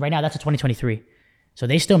 Right now, that's a 2023. So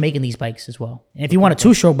they still making these bikes as well. And if you want a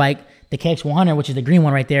 2-stroke bike, the KX100, which is the green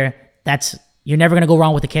one right there, you're never gonna go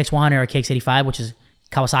wrong with the KX100 or KX85, which is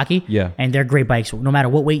Kawasaki. Yeah. And they're great bikes. No matter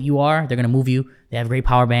what weight you are, they're gonna move you. They have great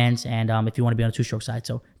power bands, and if you want to be on a 2-stroke side,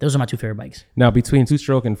 so those are my two favorite bikes. Now between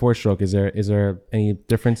 2-stroke and 4-stroke, is there any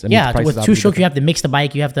difference? I mean, Yeah, the prices with obviously 2-stroke, you have to mix the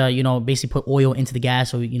bike. You have to, basically put oil into the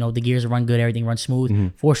gas so the gears run good, everything runs smooth.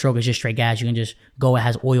 Mm-hmm. 4-stroke is just straight gas. You can just go. It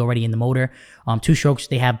has oil already in the motor. 2-strokes,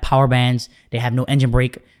 they have power bands. They have no engine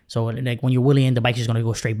brake. So like when you're wheeling, the bike's just gonna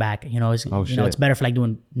go straight back. It's better for like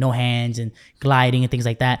doing no hands and gliding and things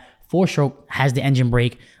like that. 4-stroke has the engine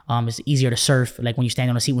brake. It's easier to surf. Like when you stand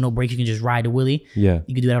on a seat with no brakes, you can just ride the wheelie. Yeah.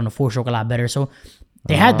 You can do that on the 4-stroke a lot better. So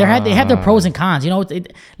they have their pros and cons.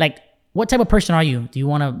 Like what type of person are you? Do you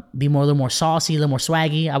want to be a little more saucy, a little more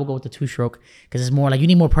swaggy? I would go with the 2-stroke because it's more like you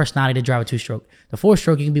need more personality to drive a 2-stroke. The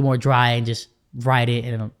 4-stroke, you can be more dry and just ride it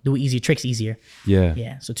and do easier tricks easier. Yeah.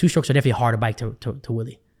 Yeah. So 2-strokes are definitely a harder bike to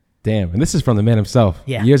wheelie. Damn. And this is from the man himself.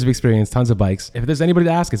 Yeah. Years of experience, tons of bikes. If there's anybody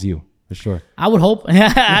to ask, it's you. For sure. I would hope.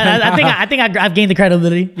 I think I've gained the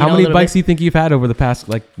credibility. How many bikes do you think you've had over the past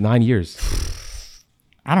 9 years?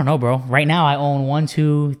 I don't know, bro. Right now, I own 1,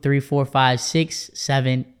 2, 3, 4, 5, 6,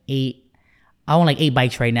 7, 8. I own like 8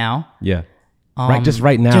 bikes right now. Yeah. Just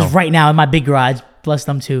right now. Just right now in my big garage, plus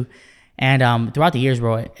them 2. And throughout the years,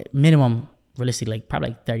 bro, minimum, realistically, probably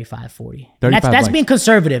like 35, 40. And 35 that's bikes. being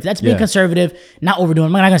conservative. That's being Yeah. conservative, not overdoing.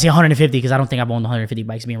 I'm not going to say 150 because I don't think I've owned 150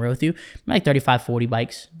 bikes, being real with you. Like 35, 40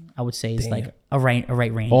 bikes, I would say is like a right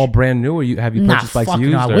range. All brand new, or have you purchased bikes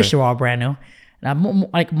used? No, I or? wish they were all brand new.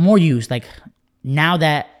 And more used. Like now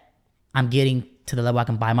that I'm getting to the level I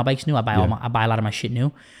can buy my bikes new, I buy a lot of my shit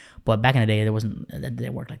new. But back in the day, that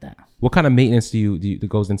didn't work like that. What kind of maintenance that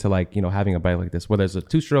goes into having a bike like this? Whether it's a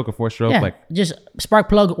 2-stroke or 4-stroke, Yeah, just spark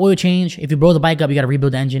plug, oil change. If you blow the bike up, you got to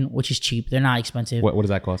rebuild the engine, which is cheap. They're not expensive. what does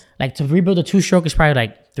that cost? Like to rebuild a 2-stroke is probably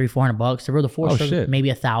like $300-400. To rebuild a 4-stroke, shit. maybe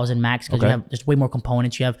 1,000 max because Okay. you have just way more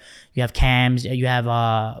components. You have cams. You have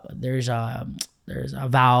there's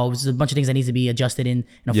valves. There's a bunch of things that needs to be adjusted in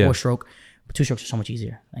a Yeah. 4-stroke. But 2-strokes are so much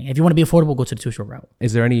easier. Like if you want to be affordable, go to the 2-stroke route.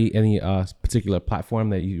 Is there any particular platform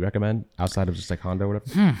that you recommend outside of just like Honda or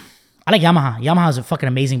whatever? I like Yamaha. Yamaha is a fucking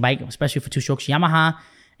amazing bike, especially for 2-strokes. Yamaha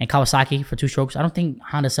and Kawasaki for 2-strokes. I don't think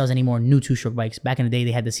Honda sells any more new 2-stroke bikes. Back in the day,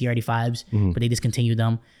 they had the CR85s, but they discontinued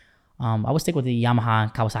them. I would stick with the Yamaha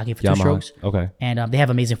and Kawasaki for 2-strokes. Okay. And they have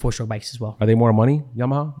amazing 4-stroke bikes as well. Are they more money,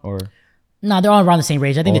 Yamaha, or? No, they're all around the same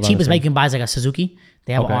range. I think All the around cheapest the bike same. you can buy is like a Suzuki.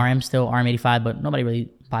 They have Okay. an RM still, RM85, but nobody really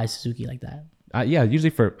buys Suzuki like that. Yeah,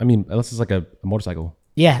 usually unless it's like a motorcycle.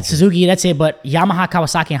 Yeah, Suzuki, that's it. But Yamaha,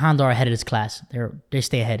 Kawasaki, and Honda are ahead of this class. They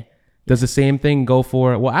stay ahead. Does the same thing go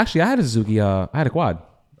for? Well, actually, I had a Suzuki. I had a quad.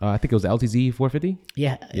 I think it was the LTZ 450.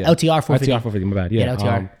 Yeah, LTR 450. LTR 450. My bad. Yeah, Yeah,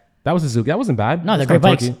 LTR. That was a Suzuki. That wasn't bad. No, they're It's great kinda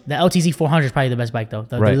bikes. torquey. The LTZ 400 is probably the best bike though.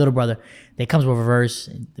 The Right. little brother. They comes with reverse.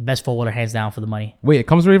 The best four-wheeler hands down for the money. Wait, it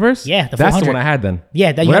comes with reverse? Yeah, the that's 400. the one I had then.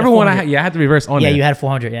 Yeah, that you had whatever a one I 400. had. Yeah, I had the reverse on Yeah, there. you had a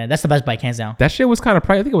 400. Yeah, that's the best bike hands down. That shit was kind of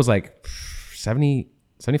pricey. I think it was like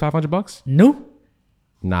 $7,500. New?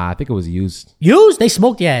 Nah, I think it was used. Used? They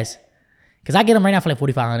smoked your ass. Because I get them right now for like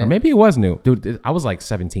 4,500. Or maybe it was new. Dude, I was like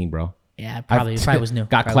 17, bro. Yeah, it probably was new.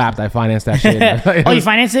 Got clapped. I financed that shit. Oh, you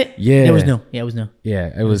financed it? Yeah. It was new. Yeah, it was new.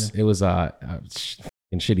 Yeah, it was a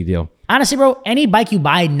shitty deal. Honestly, bro, any bike you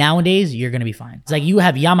buy nowadays, you're gonna be fine. It's like you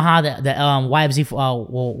have Yamaha, the YFZ,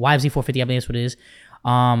 YFZ 450, I believe that's what it is.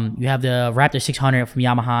 You have the Raptor 600 from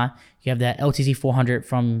Yamaha. You have the LTZ 400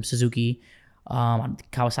 from Suzuki.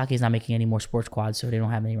 Kawasaki is not making any more sports quads, so they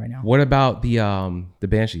don't have any right now. What about the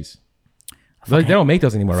Banshees? They don't make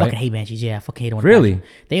those anymore, I right? fucking hate Banshees. Yeah, I fucking hate them. Really?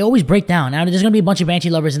 They always break down. Now, there's going to be a bunch of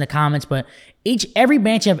Banshee lovers in the comments, but every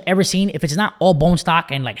Banshee I've ever seen, if it's not all bone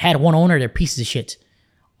stock and like had one owner, they're pieces of shit.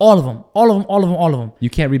 All of them. You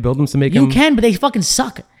can't rebuild them to make them? You can, but they fucking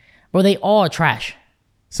suck. Bro, they all are trash.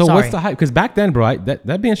 So Sorry. what's the hype? Because back then, bro, that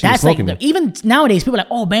Banshee was That's smoking like, me. even nowadays, people are like,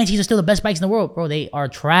 oh, Banshees are still the best bikes in the world. Bro, they are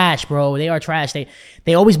trash, bro. They are trash.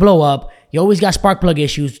 They always blow up. You always got spark plug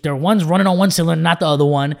issues. They're one's running on one cylinder, not the other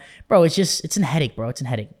one. Bro, it's a headache, bro. It's a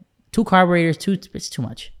headache. 2 carburetors, it's too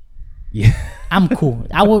much. Yeah. I'm cool.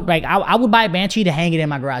 I would buy a Banshee to hang it in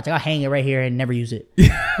my garage. I'll hang it right here and never use it.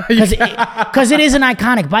 Because it is an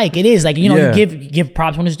iconic bike. It is like, you give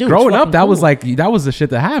props when it's due. Growing up, that was the shit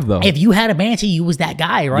to have though. If you had a Banshee, you was that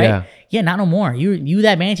guy, right? Yeah, not no more. You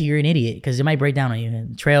that Banshee, you're an idiot because it might break down on you.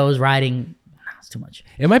 And trails, riding, it's too much.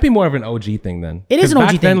 It might be more of an OG thing then. It is an OG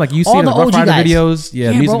thing. Then, like you see all the Rough Rider videos,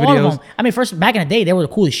 music bro, videos. I mean, first back in the day, they were the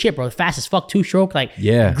coolest shit, bro. Fast as fuck, 2-stroke, like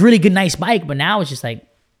really good, nice bike. But now it's just like,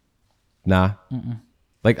 nah.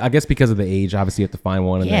 Like I guess because of the age, obviously you have to find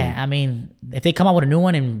one. I mean, if they come out with a new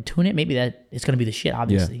one and tune it, maybe that it's gonna be the shit,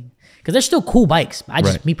 obviously. Because they're still cool bikes.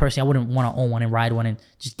 Me personally, I wouldn't want to own one and ride one and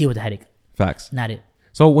just deal with the headache. Facts. Not it.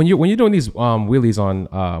 So when you're doing these wheelies on,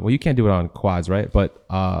 well, you can't do it on quads, right? But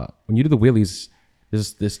when you do the wheelies,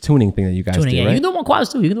 there's this tuning thing that you guys do, right? You can do them on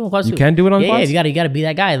quads too. You can do it on quads? Yeah, you gotta be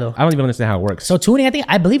that guy though. I don't even understand how it works. So tuning,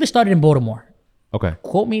 I believe it started in Baltimore. Okay.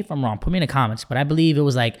 Quote me if I'm wrong. Put me in the comments. But I believe it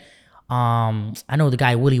was like, I know the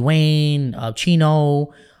guy Willie Wayne,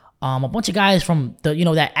 Chino, a bunch of guys from the,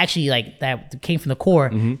 that actually like that came from the core.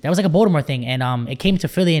 That was like a Baltimore thing, and it came to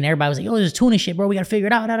Philly, and everybody was like, "Yo, this is tuning shit, bro. We gotta figure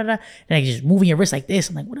it out." And like just moving your wrist like this.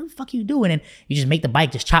 I'm like, "What the fuck are you doing?" And you just make the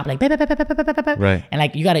bike just chop like, right. And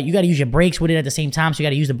like you gotta use your brakes with it at the same time. So you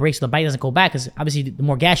gotta use the brakes so the bike doesn't go back, because obviously the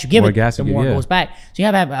more gas you give it, the more it goes back. So you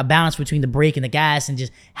have to have a balance between the brake and the gas, and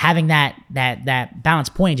just having that balance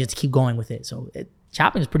point just to keep going with it. So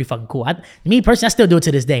chopping is pretty fucking cool. Me personally, I still do it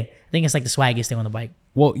to this day. I think it's like the swaggiest thing on the bike.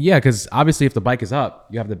 Well, yeah, because obviously if the bike is up,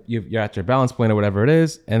 you're at your balance point or whatever it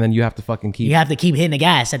is, and then you have to fucking keep hitting the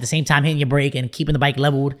gas at the same time, hitting your brake and keeping the bike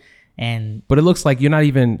leveled. But it looks like you're not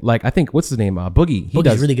even like, I think, what's his name? Boogie.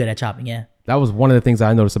 Boogie's really good at chopping. Yeah, that was one of the things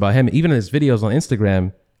I noticed about him. Even in his videos on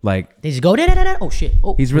Instagram, like they just go da. Oh shit!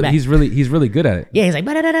 Oh, he's really good at it. Yeah, he's like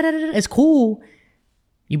it's cool.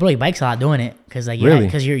 You blow your bikes a lot doing it, because like you're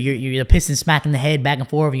the piston smacking the head back and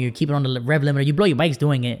forth, and you're keeping on the rev limiter. You blow your bikes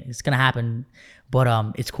doing it. It's gonna happen,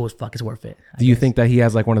 but it's cool as fuck. It's worth it. Do you think that he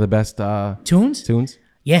has like one of the best tunes?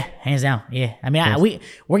 Yeah, hands down. Yeah, I mean,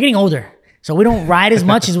 we're getting older, so we don't ride as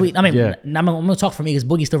much as we. I mean, yeah. I'm gonna talk for me, because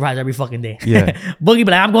Boogie still rides every fucking day. Yeah, Boogie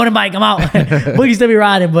be like, I'm going to bike, I'm out. Boogie still be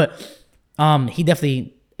riding, but he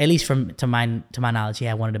definitely, at least to my knowledge, he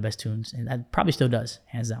had one of the best tunes, and that probably still does,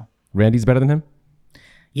 hands down. Randy's better than him.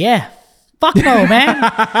 Yeah. Fuck no, man.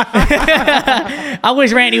 I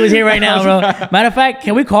wish Randy was here right now, bro. Matter of fact,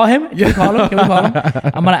 can we call him? Can we call him?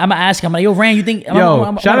 I'm gonna ask him. I'm like, yo, Rand, you think?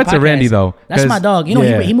 Shout out to Randy though. That's my dog.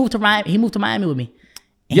 He moved to Miami with me.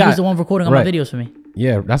 And he was the one recording all my videos for me.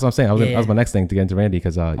 Yeah, that's what I'm saying. That was my next thing to get into Randy,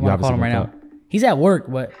 because you obviously call him right now. He's at work,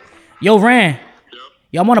 but yo, Rand,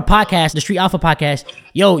 yo, I'm on a podcast, the Street Alpha podcast.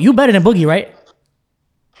 Yo, you better than Boogie, right?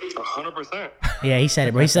 100%. Yeah, he said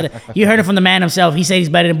it, bro. He said it. You heard it from the man himself. He said he's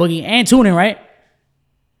better than Boogie and tuning, right?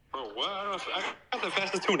 Bro, what? I got the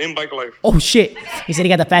fastest tune in bike life. Oh shit! He said he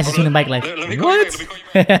got the fastest tune in bike life. Let me call you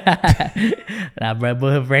back. Nah,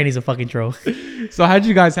 bro. Randy's a fucking troll. So how'd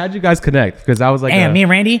you guys connect? Because I was like, me and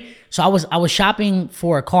Randy. So I was shopping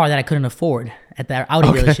for a car that I couldn't afford at the Audi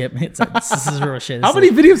dealership. It's like, this is real shit. How many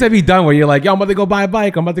videos have you done where you're like, yo, I'm about to go buy a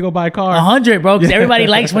bike, I'm about to go buy a car? 100, bro. Because everybody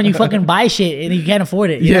likes when you fucking buy shit and you can't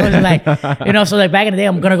afford it. You know, it's like, so like back in the day,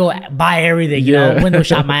 I'm gonna go buy everything. You know, window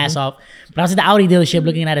shop my ass off. But I was at the Audi dealership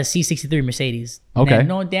looking at a C63 Mercedes. Okay. And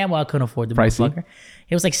knowing damn well I couldn't afford the Pricey. motherfucker.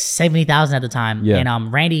 It was like $70,000 at the time. Yeah.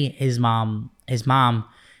 And Randy, his mom, his stepdad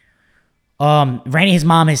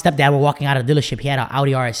were walking out of the dealership. He had an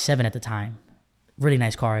Audi RS7 at the time. Really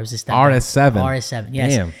nice car. It was this RS7. RS7,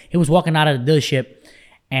 yes. Damn. He was walking out of the dealership,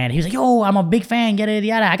 And he was like, yo, I'm a big fan, yada, yada,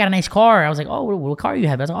 yada. I got a nice car. I was like, oh, what car you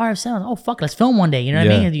have? I was like, RF7. Oh, fuck, let's film one day. You know what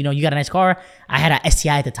I mean? You know, you got a nice car. I had a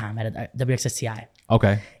STI at the time. I had a WX STI.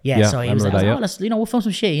 Okay. Yeah, so he was like, that, oh, let's, we'll film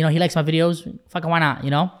some shit. You know, he likes my videos. Fucking why not,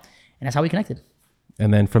 And that's how we connected.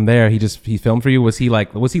 And then from there, he filmed for you. Was he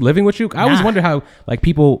living with you? I always wonder how like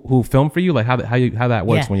people who film for you, like how that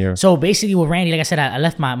works when you're. So basically with Randy, like I said, I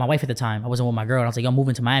left my wife at the time. I wasn't with my girl. And I was like, I'm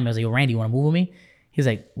moving to Miami. I was like, yo, Randy, you want to move with me? He's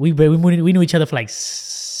like, we knew each other for like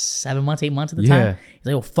 7 months, 8 months at the time. He's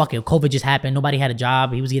like, yo, fuck it. COVID just happened. Nobody had a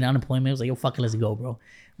job. He was getting unemployment. He was like, yo, fuck it, let's go, bro.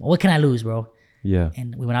 Well, what can I lose, bro? Yeah.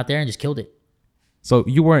 And we went out there and just killed it. So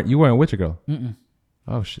you weren't with your girl? Mm-mm.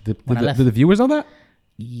 Oh shit! Did the viewers know that?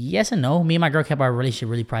 Yes and no. Me and my girl kept our relationship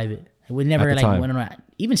really private. We never like went on.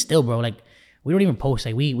 Even still, bro. Like we don't even post.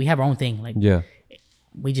 Like we have our own thing. Like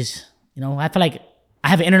we just I feel like I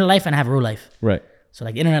have an internet life and I have a real life. Right. So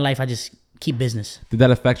like the internet life, I just keep business. Did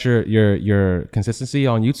that affect your consistency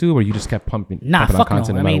on YouTube, or you just kept pumping? Nah, pumping fuck out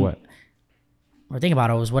content no. no matter what? Or think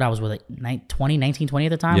about it, I was with like 19, 20 at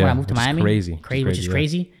the time when I moved to Miami. Crazy. Which is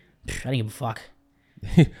crazy. I didn't give a fuck.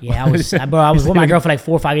 Yeah, I was with my girl for like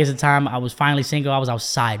 4 or 5 years at the time. I was finally single. I was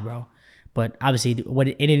outside, bro. But obviously,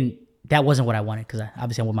 that wasn't what I wanted because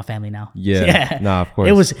obviously I'm with my family now. Yeah. Nah, of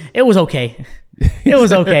course. It was okay. It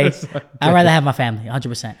was okay. I'd rather have my family,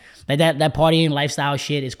 100%. Like that partying lifestyle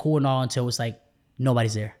shit is cool and all until it's like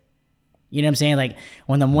nobody's there. You know what I'm saying? Like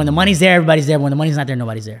when the money's there, everybody's there. When the money's not there,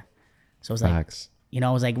 nobody's there. So it's like, Facts.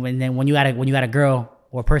 It's like when you got a girl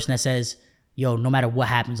or a person that says, yo, no matter what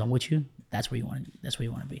happens, I'm with you. That's where you want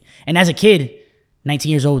to be. And as a kid, 19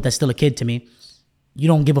 years old, that's still a kid to me. You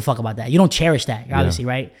don't give a fuck about that. You don't cherish that, obviously,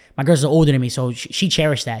 right? My girls are older than me, so she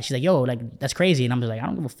cherished that. She's like, yo, like, that's crazy. And I'm just like, I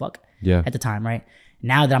don't give a fuck at the time, right?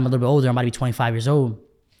 Now that I'm a little bit older, I'm about to be 25 years old.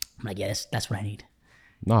 I'm like, yeah, that's what I need.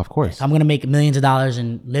 No, of course. If I'm going to make millions of dollars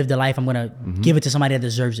and live the life, I'm going to give it to somebody that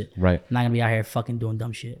deserves it. Right. I'm not going to be out here fucking doing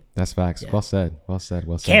dumb shit. That's facts. Yeah. Well said.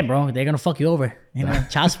 Can't, bro. They're going to fuck you over.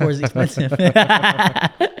 Child support is expensive.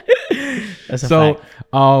 That's a fact.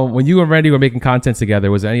 When you and Randy were making content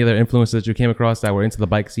together, was there any other influences that you came across that were into the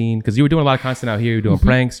bike scene? Because you were doing a lot of content out here. You were doing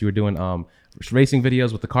pranks. You were doing racing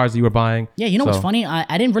videos with the cars that you were buying. Yeah, what's funny?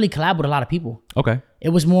 I didn't really collab with a lot of people. Okay. It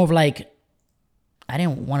was more of like, I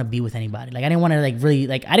didn't want to be with anybody. Like I didn't want to I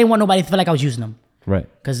didn't want nobody to feel like I was using them. Right.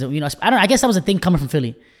 Because I guess that was a thing coming from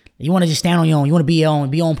Philly. You want to just stand on your own. You want to be your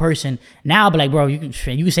own person. Now, I'll be like, bro, you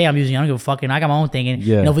can say I'm using you. I don't give a fuck. I got my own thing. And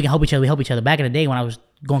if we can help each other, we help each other. Back in the day when I was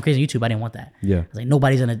going crazy on YouTube, I didn't want that. Yeah. I was like,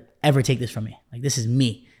 nobody's gonna ever take this from me. Like this is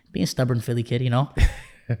me. Being a stubborn Philly kid,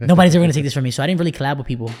 Nobody's ever gonna take this from me. So I didn't really collab with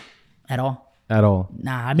people at all.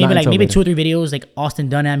 Nah, maybe 2 or 3 videos. Like Austin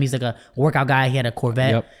Dunham, he's like a workout guy. He had a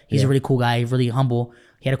Corvette. Yep. He's a really cool guy. He's really humble.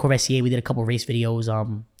 He had a Corvette CA. We did a couple race videos.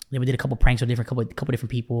 Then we did a couple pranks with couple different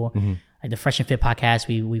people. Mm-hmm. Like the Fresh and Fit podcast,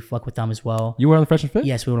 we fuck with them as well. You were on the Fresh and Fit?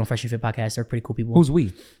 Yes, we were on Fresh and Fit podcast. They're pretty cool people. Who's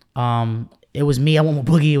we? It was me. I went with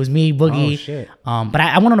Boogie. It was me, Boogie. Oh shit. But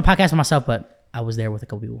I went on the podcast by myself, but I was there with a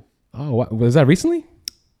couple people. Oh, what, was that recently?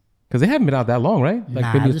 Because they haven't been out that long, right?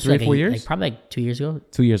 Like maybe 3 or 4 years? Like probably like 2 years ago.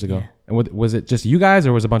 2 years ago. Yeah. And was it just you guys,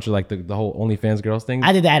 or was it a bunch of like the whole OnlyFans girls thing?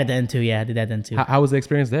 I did that at the end too. Yeah, I did that then too. How was the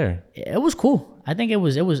experience there? It was cool. I think it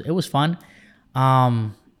was fun.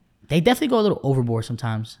 They definitely go a little overboard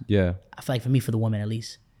sometimes. Yeah. I feel like for the women at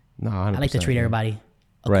least. No, I like to treat everybody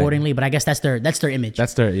accordingly, but I guess that's their image.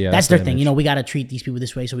 That's their thing. Image. We got to treat these people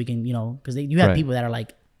this way so we can, because you have people that are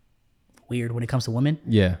like weird when it comes to women.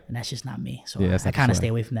 Yeah. And that's just not me. So I kind of stay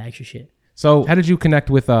away from that extra shit. So how did you connect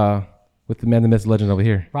with the man, the myth, legend over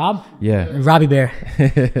here? Rob? Yeah. Robbie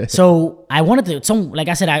Bear. So I wanted to, like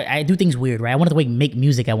I said, I do things weird, right? I wanted to make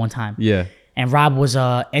music at one time. Yeah. And Rob was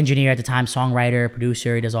a engineer at the time, songwriter,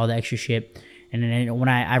 producer. He does all the extra shit. And then when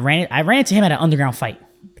I ran into him at an underground fight.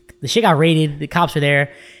 The shit got raided. The cops were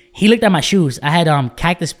there. He looked at my shoes. I had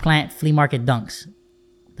Cactus Plant Flea Market Dunks.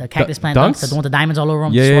 The Cactus Plant Dunks? The one with the diamonds all over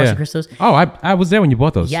them. Yeah, Swarovski crystals. Oh, I was there when you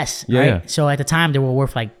bought those. Yes. Yeah, right? yeah. So at the time, they were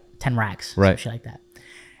worth like 10 racks. Right. Some shit like that.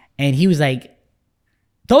 And he was like,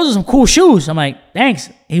 those are some cool shoes. I'm like, thanks.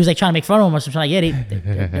 He was like trying to make fun of them or something. Like,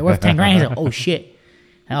 yeah, they're worth 10 grand. He's like, oh shit.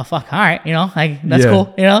 Oh fuck. All right. Like that's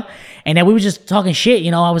cool. And then we were just talking shit.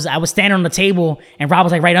 I was standing on the table and Rob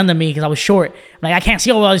was like right under me because I was short. I'm like, I can't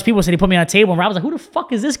see all these people. So they put me on a table and Rob was like, who the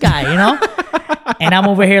fuck is this guy? And I'm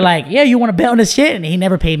over here like, yeah, you want to bet on this shit? And he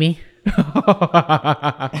never paid me.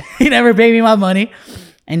 He never paid me my money.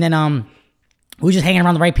 And then we were just hanging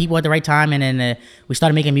around the right people at the right time. And then we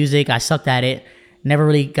started making music. I sucked at it. Never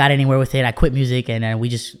really got anywhere with it. I quit music and then we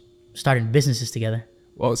just started businesses together.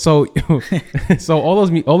 Well, so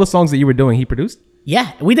all the songs that you were doing, he produced?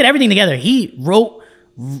 Yeah, we did everything together. He wrote,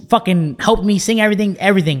 fucking helped me sing everything.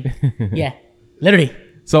 Yeah, literally.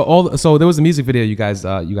 So there was a music video you guys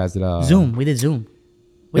did. Zoom. We did Zoom.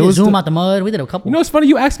 We It did was Zoom the- out the mud. We did a couple. You know, it's funny.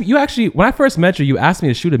 You asked me. You actually, when I first met you, you asked me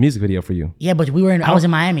to shoot a music video for you. Yeah, but we were in. I was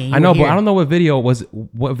in Miami. and you I know, were but here. I don't know what video it was.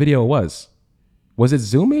 What video it was? Was it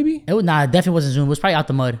Zoom? Maybe. It definitely wasn't Zoom. It was probably Out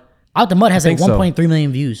the Mud. Out the Mud has like think so. 1.3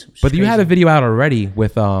 million views. which But is you had a crazy. video out already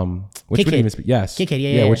with which Kid we didn't Kid. even speak. Yes. Kid Kid,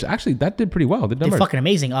 yeah. Which actually that did pretty well. Did They're numbers. fucking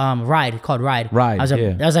amazing. Ride called Ride. Ride,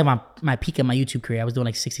 yeah. That was like my peak of my YouTube career. I was doing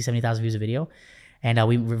like 60, 70,000 views a video, and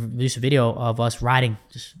we released a video of us riding,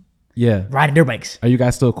 just Yeah. riding dirt bikes. Are you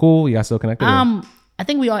guys still cool? You guys still connected? or- I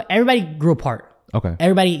think everybody grew apart. Okay.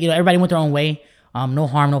 Everybody went their own way. No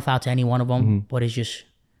harm, no foul to any one of them. Mm-hmm. But it's just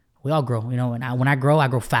we all grow, And when I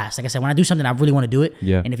grow fast. Like I said, when I do something, I really want to do it.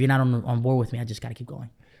 Yeah. And if you're not on board with me, I just gotta keep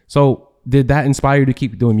going. So did that inspire you to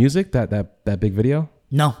keep doing music? That big video?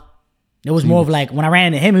 No. It was more of like when I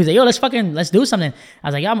ran into him, he was like, "Yo, let's do something." I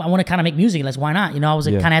was like, "Yeah, I want to kind of make music. Why not?" I was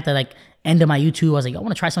like, Yeah. kind of at the like end of my YouTube. I was like, "I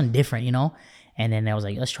want to try something different," And then I was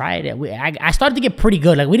like, "Let's try it." I started to get pretty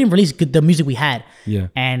good. Like we didn't release the music we had. Yeah.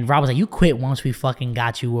 And Rob was like, "You quit once we fucking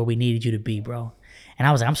got you where we needed you to be, bro." And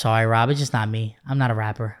I was like, "I'm sorry, Rob. It's just not me. I'm not a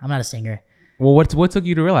rapper. I'm not a singer." Well, what took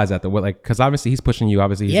you to realize that though? Because obviously he's pushing you.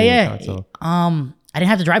 Obviously, he's Yeah. So I didn't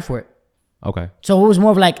have to drive for it. okay. So it was more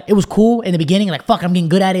of like, it was cool in the beginning, like, fuck, I'm getting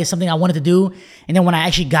good at it. It's something I wanted to do. And then when I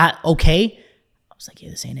actually got okay, I was like, yeah,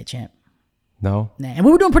 this ain't it, champ. No. Nah. And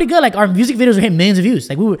we were doing pretty good. Like our music videos were hitting millions of views.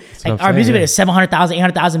 Like we were, what like I'm our music saying, videos, 700,000,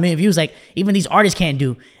 800,000 million views. Like even these artists can't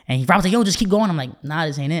do. And he was like, yo, just keep going. I'm like, nah,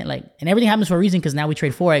 this ain't it. Like, and everything happens for a reason because now we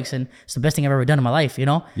trade Forex and it's the best thing I've ever done in my life,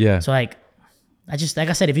 Yeah. So like I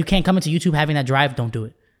said, if you can't come into YouTube having that drive, don't do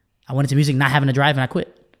it. I went into music not having a drive and I quit.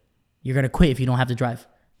 You're going to quit if you don't have the drive.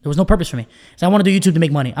 There was no purpose for me. So I wanted to do YouTube to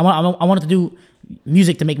make money. I wanted to do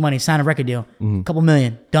music to make money, sign a record deal, a couple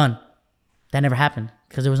million, done. That never happened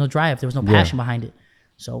because there was no drive. There was no passion behind it.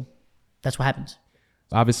 So that's what happens.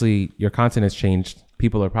 Obviously, your content has changed.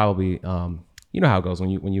 People are probably, you know how it goes when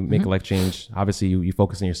you make a life change. Obviously, you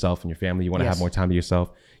focus on yourself and your family. You want to have more time to yourself.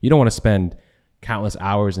 You don't want to spend countless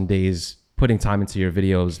hours and days putting time into your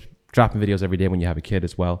videos, dropping videos every day when you have a kid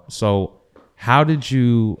as well. So how did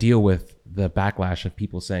you deal with the backlash of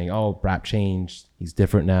people saying, "Oh, Braap changed. He's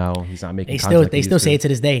different now. He's not making." They still say it to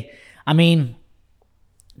this day. I mean,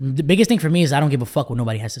 the biggest thing for me is I don't give a fuck what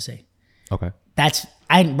nobody has to say. Okay.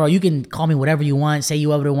 Bro, you can call me whatever you want, say you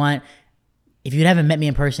whatever you want. If you haven't met me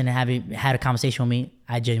in person and haven't had a conversation with me,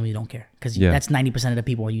 I genuinely don't care because that's 90% of the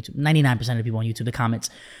people on YouTube, 99% of the people on YouTube, the comments.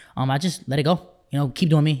 I just let it go. Keep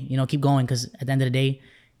doing me. Keep going because at the end of the day,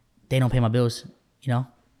 they don't pay my bills.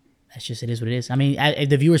 That's just, it is what it is. I mean, if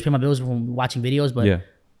the viewers pay my bills from watching videos, but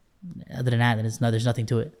other than that, then there's nothing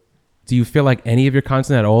to it. Do you feel like any of your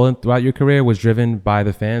content at all throughout your career was driven by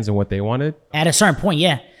the fans and what they wanted? At a certain point,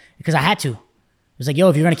 yeah, because I had to. It's like, yo,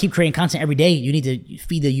 if you're gonna keep creating content every day, you need to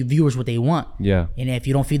feed the viewers what they want. Yeah. And if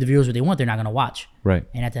you don't feed the viewers what they want, they're not gonna watch. Right.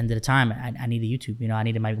 And at the end of the time, I needed YouTube. I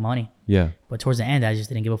needed my money. Yeah. But towards the end, I just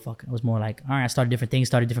didn't give a fuck. It was more like, all right, I started different things,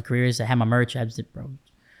 started different careers. I had my merch.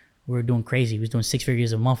 We were doing crazy. We was doing 6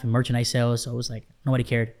 figures a month in merchandise sales. So it was like, nobody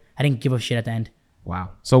cared. I didn't give a shit at the end.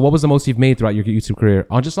 Wow. So what was the most you've made throughout your YouTube career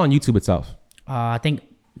just on YouTube itself? I think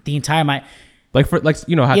the entire how Just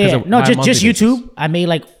YouTube. I made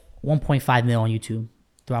like 1.5 mil on YouTube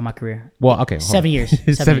throughout my career. Well, okay. 7 years.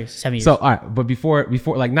 7 years. So all right, but before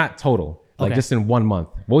like not total, like Okay. just in 1 month.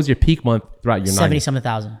 What was your peak month throughout your 70 90s? something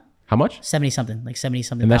thousand. How much? 70 something. Like 70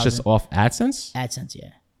 something. And that's thousand. just off AdSense? AdSense,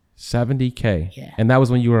 yeah. 70K. Yeah. And that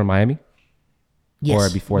was when you were in Miami? Yes.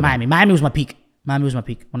 Or before that? Miami was my peak. When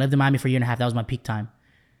I lived in Miami for a year and a half, that was my peak time.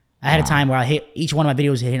 I had a time where I hit each one of my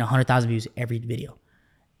videos hitting 100,000 views every video,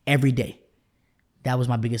 every day. That was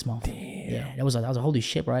my biggest month. Damn. Yeah, that was a holy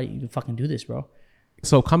shit, bro. You can fucking do this, bro.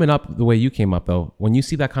 So coming up the way you came up though, when you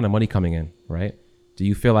see that kind of money coming in, right? Do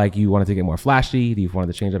you feel like you wanted to get more flashy? Do you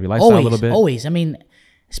want to change up your lifestyle a little bit? Always. I mean,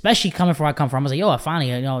 especially coming from where I come from, I was like, yo, I finally,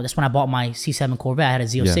 that's when I bought my C7 Corvette. I had a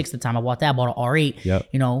Z06 at the time. I bought that. I bought an R8. Yep.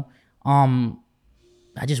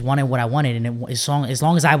 I just wanted what I wanted, and as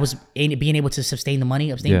long as I was being able to sustain the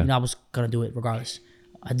money, I was gonna do it regardless.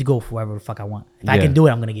 I had to go for whatever the fuck I want. If I can do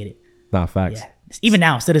it, I'm gonna get it. Nah, facts. Yeah. Even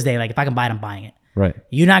now, still this day, like if I can buy it, I'm buying it. Right.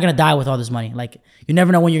 You're not gonna die with all this money. Like you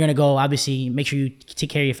never know when you're gonna go. Obviously, make sure you take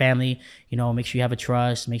care of your family. Make sure you have a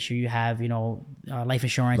trust. Make sure you have life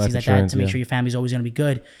insurance, things like that, to make sure your family's always gonna be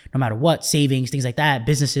good, no matter what. Savings, things like that,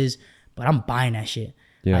 businesses. But I'm buying that shit.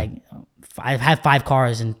 Yeah. Like I have 5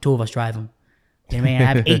 cars and 2 of us drive them. You know what I mean? I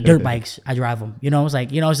have 8 dirt bikes. I drive them. It's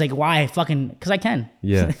like why? Fucking because I can.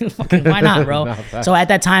 Yeah. Fucking why not, bro? No, So at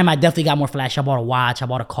that time, I definitely got more flash. I bought a watch. I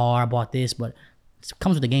bought a car. I bought this, but It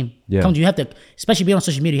comes with the game. Yeah. You have to, especially being on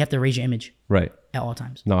social media, you have to raise your image Right. at all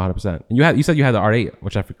times. No, 100%. And you said you had the R8,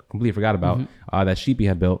 which I completely forgot about. That Sheepy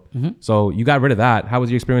had built. So you got rid of that. How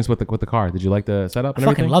was your experience with the car? Did you like the setup and I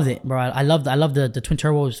fucking everything? loved it, bro. I loved the twin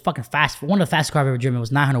turbo. It was fucking fast. One of the fastest cars I've ever driven. It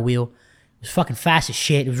was 900 wheel. It was fucking fast as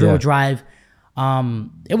shit. It was rear-wheel drive.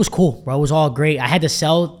 It was cool, bro. It was all great. I had to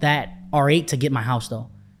sell that R8 to get my house though.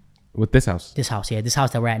 With this house? This house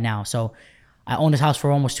that we're at now. So I own this house for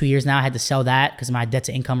almost 2 years now. I had to sell that because my debt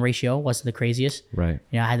to income ratio wasn't the craziest. Right.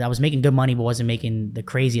 You know, I was making good money, but wasn't making the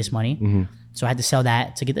craziest money. So I had to sell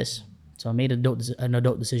that to get this. So I made an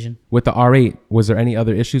adult decision. With the R8, was there any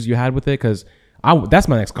other issues you had with it? Because that's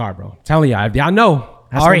my next car, bro. I'm telling you, I know.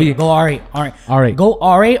 R8, go R8. R8. Go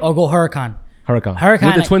R8 or go Huracan.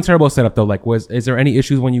 With the twin turbo setup though, like is there any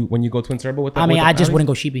issues when you go twin turbo with that? I mean, I just wouldn't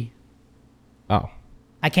go Sheepy. Oh.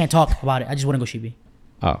 I can't talk about it. I just wouldn't go Sheepy.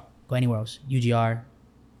 Oh. Go anywhere else. UGR.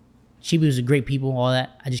 Sheepy was a great people, all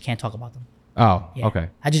that. I just can't talk about them. Oh, Yeah. okay.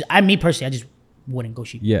 Me personally, I just wouldn't go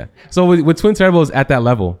Sheepy. Yeah. So with twin turbos at that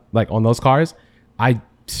level, like on those cars, I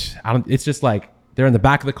don't. It's just like they're in the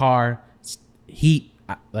back of the car, heat.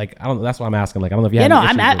 Like I don't. That's why I'm asking. Like I don't know if you. Yeah, had no, any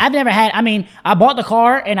issues with- I've never had. I mean, I bought the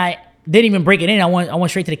car and I didn't even break it in. I went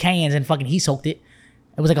straight to the canyons and fucking heat soaked it.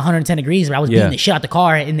 It was like 110 degrees, but I was beating the shit out the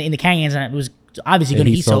car in the canyons, and it was obviously going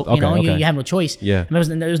to heat soak. Okay, okay. You have no choice. Yeah.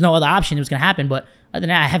 And there was no other option. It was going to happen. But other than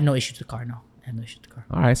that, I have no issues with the car. No, I have no issues with the car.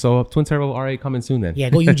 All right. So twin turbo R8 coming soon then. Yeah,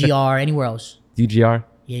 go UGR anywhere else. UGR.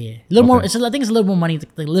 Yeah. A little more. Okay. I think it's a little more money.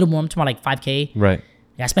 Like a little more. I'm talking about like $5K. Right.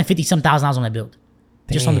 Yeah, I spent $50,000 on that build.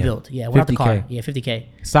 Just on the Damn. build. Yeah, without the car. 50K. Yeah, $50K.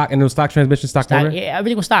 Stock and it was stock transmission, stock Stock, motor. yeah,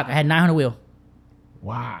 everything was stock. I had 900 wheel.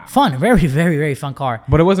 Wow. Fun. Very, very, very fun car.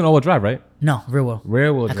 But it wasn't all-wheel drive, right? No, rear wheel.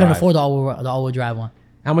 Rear wheel I drive. couldn't afford the all-wheel drive one.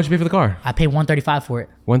 How much you pay for the car? I paid $135 for it.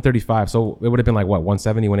 135. So it would have been like what,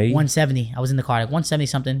 170, 180? 170. I was in the car like 170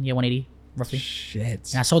 something. Yeah, 180 roughly.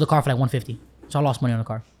 Shit. And I sold the car for like 150. So I lost money on the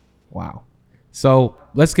car. Wow. So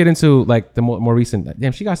let's get into like the more recent.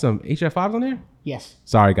 Damn, she got some HF5s on there. Yes.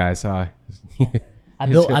 Sorry, guys. I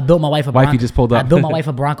built my wife a Wifey Bronco. just pulled up. I built my wife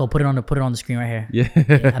a Bronco. Put it on the screen right here.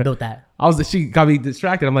 Yeah. I built that. She got me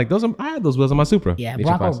distracted. I'm like, I had those wheels on my Supra. Yeah,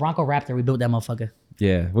 HF5s. Bronco Raptor. We built that motherfucker.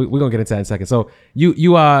 Yeah, we're gonna get into that in a second. So you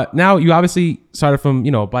now you obviously started from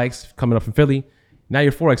bikes coming up from Philly. Now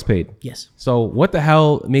you're Forex paid. Yes. So what the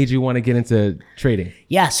hell made you want to get into trading?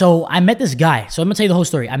 Yeah, so I met this guy. So I'm gonna tell you the whole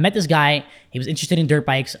story. I met this guy. He was interested in dirt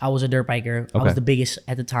bikes. I was a dirt biker. I Okay. was the biggest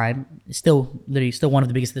at the time. Still one of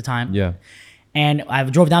the biggest at the time. Yeah. And I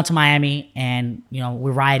drove down to Miami, and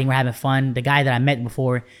we're riding, we're having fun. The guy that I met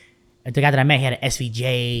before, he had an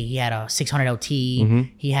SVJ, he had a 600 LT,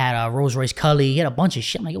 he had a Rolls Royce Cully, he had a bunch of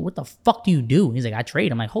shit. I'm like, what the fuck do you do? He's like, I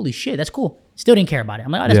trade. I'm like, holy shit, that's cool. Still didn't care about it.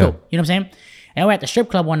 I'm like, oh, that's Yeah. dope. You know what I'm saying? And we're at the strip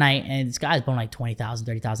club one night, and this guy's blowing like 20,000,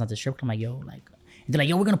 30,000 at the strip club. I'm like, yo, like, and they're like,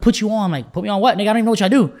 yo, we're gonna put you on. I'm like, put me on what? Nigga, I don't even know what y'all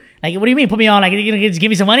do. Like, what do you mean, put me on? Like, you gonna just give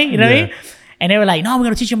me some money? You know what I mean? And they were like, no, I'm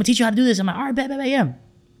gonna teach you how to do this. I'm like, all right, bet, yeah.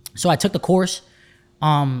 So I took the course.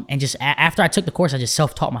 And just after I took the course, I just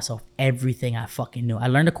self-taught myself everything I fucking knew. I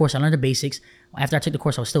learned the course, I learned the basics. After I took the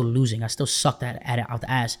course, I was still losing. I still sucked at it out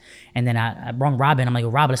the ass. And then I brought Rob in. I'm like,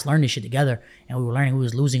 Rob, let's learn this shit together. And we were learning. We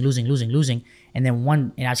was losing. And then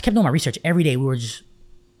and I just kept doing my research every day. We were just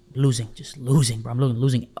losing, bro. I'm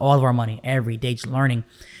losing all of our money every day, just learning.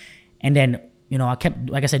 And then, I kept,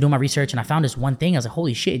 like I said, doing my research, and I found this one thing. I was like,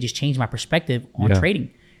 holy shit, it just changed my perspective on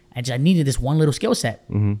trading. I needed this one little skill set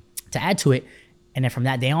to add to it. And then from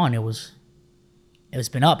that day on, it's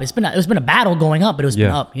been up. It's been a battle going up, but it's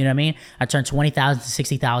been up. You know what I mean? I turned 20,000 to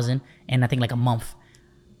 60,000 in I think like a month.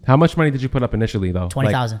 How much money did you put up initially though?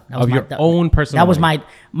 20,000. Of your own personal. That was money?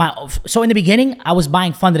 my. So in the beginning, I was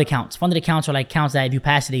buying funded accounts. Funded accounts are like accounts that if you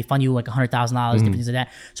pass it, they fund you like $100,000, different things like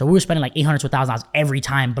that. So we were spending like $800 to $1,000 every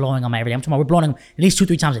time, blowing them every day. I'm talking about we're blowing them at least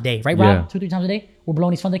 2-3 times a day, right, Rob? Yeah. 2-3 times a day. We're blowing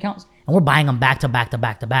these funded accounts, and we're buying them back to back to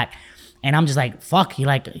back to back. And I'm just like, fuck, we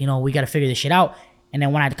got to figure this shit out. And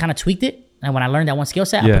then when I kind of tweaked it, and when I learned that one skill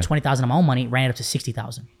set, I put 20,000 of my own money, ran it up to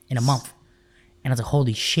 60,000 in a month. And I was like,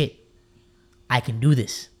 holy shit, I can do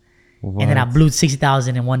this. What? And then I blew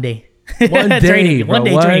 60,000 in one day. One day, trading. bro, One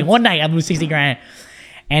day what? trading. One night I blew 60 grand.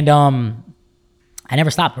 And I never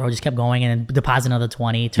stopped, bro. Just kept going and deposit another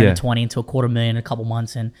 20, turning 20 into $250,000 in a couple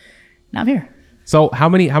months, and now I'm here. So how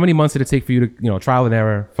many months did it take for you to trial and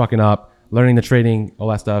error, fucking up, learning the trading, all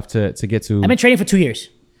that stuff to get to? I've been trading for 2 years.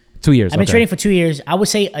 2 years. I've been trading for 2 years. I would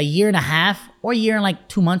say a year and a half or a year and like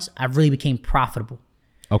 2 months, I really became profitable.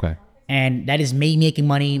 Okay. And that is me making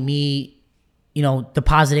money, me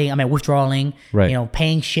withdrawing, Right.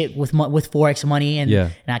 paying shit with Forex money, and Yeah.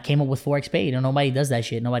 and I came up with Forex Paid. Nobody does that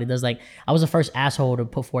shit. Nobody does I was the first asshole to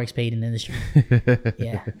put Forex Paid in the industry.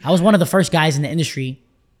 Yeah, I was one of the first guys in the industry.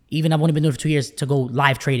 Even I've only been doing it for 2 years to go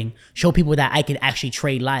live trading, show people that I could actually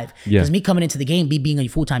trade live. Yeah. Because me coming into the game, being a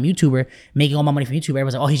full-time YouTuber, making all my money from YouTube,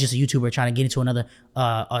 everyone's like, oh, he's just a YouTuber trying to get into another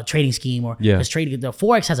trading scheme or Yeah. because the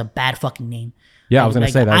Forex has a bad fucking name. Yeah, I was gonna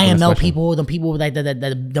say that. IML people, the people like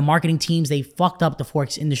the marketing teams, they fucked up the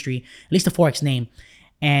Forex industry, at least the Forex name.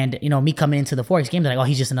 And me coming into the Forex game, they're like, oh,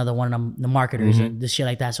 he's just another one of them, the marketers and this shit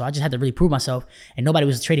like that. So I just had to really prove myself. And nobody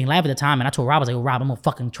was trading live at the time. And I told Rob, I was like, Rob, I'm gonna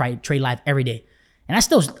fucking trade live every day. And I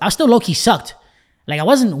still low key sucked. Like I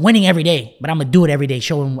wasn't winning every day, but I'm gonna do it every day,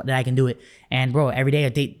 show them that I can do it. And bro, every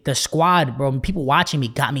day the squad, bro, people watching me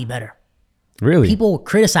got me better. Really? People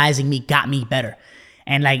criticizing me got me better.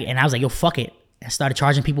 And I was like, yo, fuck it. I started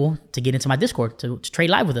charging people to get into my Discord to trade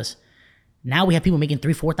live with us. Now we have people making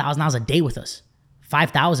 $3,000-$4,000 a day with us.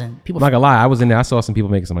 5,000 people. I'm not gonna lie, I was in there. I saw some people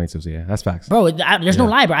making some money too. So yeah, that's facts. Bro, there's no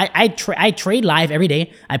lie, bro. I trade live every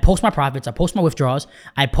day. I post my profits. I post my withdrawals.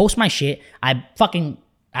 I post my shit. I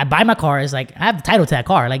buy my cars. Like I have the title to that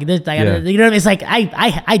car. Like, you know what I mean? It's like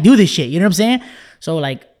I do this shit. You know what I'm saying? So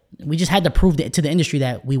like we just had to prove to the industry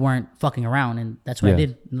that we weren't fucking around, and that's what I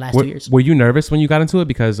did in the last 2 years. Were you nervous when you got into it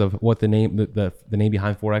because of what the name the name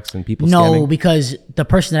behind Forex and people? No, scamming? because the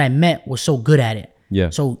person that I met was so good at it. Yeah.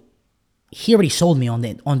 So he already sold me on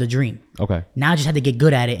the dream. Okay. Now I just had to get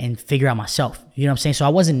good at it and figure out myself. You know what I'm saying? So I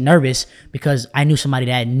wasn't nervous because I knew somebody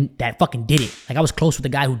that fucking did it. Like I was close with the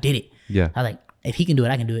guy who did it. Yeah. I was like, if he can do it,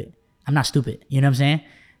 I can do it. I'm not stupid. You know what I'm saying?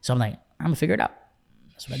 So I'm like, I'm gonna figure it out.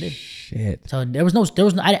 That's what I did. Shit. So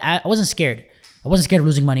I wasn't scared. I wasn't scared of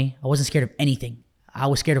losing money. I wasn't scared of anything. I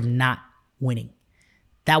was scared of not winning.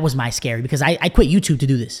 That was my scary because I quit YouTube to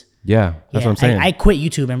do this. Yeah, that's what I'm saying. I quit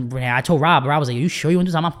YouTube and I told Rob, I was like, you sure you want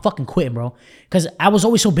to do this? I'm fucking quitting, bro. Because I was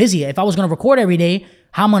always so busy. If I was going to record every day,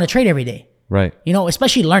 how am I going to trade every day? Right.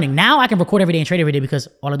 Especially learning. Now I can record every day and trade every day because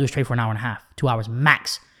all I do is trade for an hour and a half, 2 hours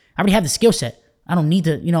max. I already have the skill set. I don't need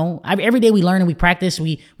to, every day we learn and we practice,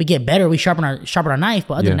 we get better, we sharpen our knife.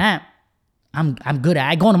 But other than that, I'm good at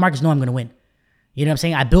it. I go on the markets, know I'm going to win. You know what I'm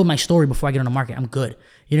saying? I build my story before I get on the market. I'm good.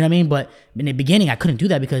 You know what I mean? But in the beginning, I couldn't do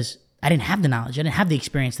that because I didn't have the knowledge. I didn't have the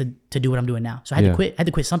experience to do what I'm doing now. So I had to quit. I had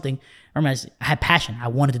to quit something. I remember I had passion. I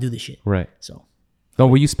wanted to do this shit. Right. So.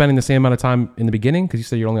 Were you spending the same amount of time in the beginning? Because you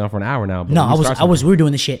said you're only on for an hour now. But no, we were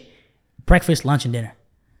doing this shit. Breakfast, lunch, and dinner.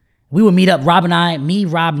 We would meet up, Rob,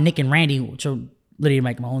 Nick, and Randy, which are literally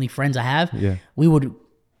like my only friends I have. Yeah. We would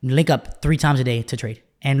link up 3 times a day to trade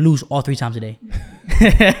and lose all 3 times a day.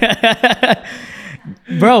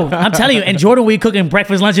 Bro, I'm telling you, and Jordan, we cooking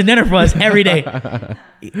breakfast, lunch, and dinner for us every day.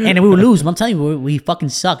 And we would lose. I'm telling you, we fucking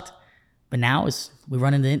sucked. But now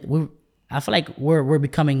I feel like we're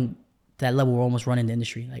becoming that level. We're almost running the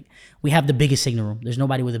industry. Like we have the biggest signal room. There's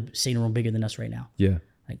nobody with a signal room bigger than us right now. Yeah.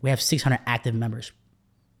 Like we have 600 active members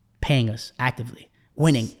paying us actively,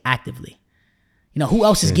 winning actively. Who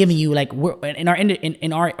else is giving you like we're in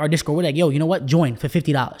our Discord? We're like, yo, you know what? Join for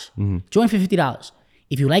 $50. Mm-hmm. Join for $50.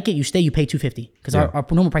 If you like it, you stay. You pay $250 because our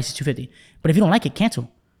normal price is $250. But if you don't like it,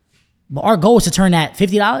 cancel. But our goal is to turn that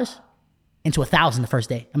 $50 into $1,000 the first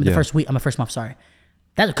day. The first week. The first month. Sorry,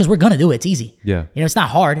 that's because we're gonna do it. It's easy. Yeah. It's not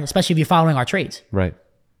hard, especially if you're following our trades. Right.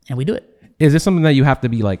 And we do it. Is this something that you have to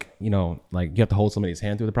be like, like you have to hold somebody's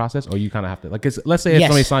hand through the process, or you kind of have to like? Let's say if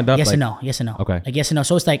somebody signed up. Yes and no. Yes and no. Okay. Like yes and no.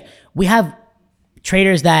 So it's like we have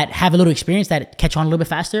traders that have a little experience that catch on a little bit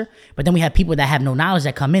faster, but then we have people that have no knowledge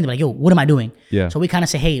that come in. They're like, yo, what am I doing? Yeah. So we kind of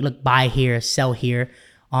say, hey, look, buy here, sell here,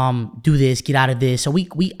 do this, get out of this. So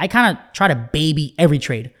I kind of try to baby every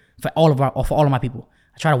trade for all of my people.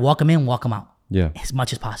 I try to walk them in, walk them out. Yeah. As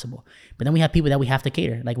much as possible. But then we have people that we have to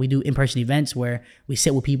cater. Like we do in-person events where we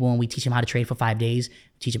sit with people and we teach them how to trade for 5 days,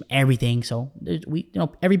 teach them everything. So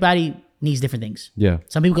everybody needs different things. Yeah.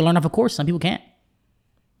 Some people can learn off a course, some people can't.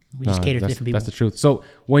 We just cater to different people. That's the truth. So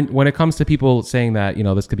when it comes to people saying that,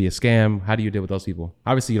 this could be a scam, how do you deal with those people?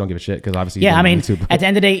 Obviously you don't give a shit because obviously at the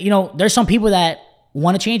end of the day, there's some people that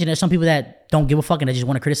want to change and there's some people that don't give a fuck and they just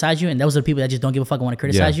want to criticize you, and those are the people that just don't give a fuck and want to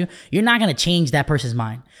criticize you. You're not going to change that person's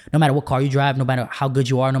mind. No matter what car you drive, no matter how good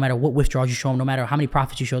you are, no matter what withdrawals you show them, no matter how many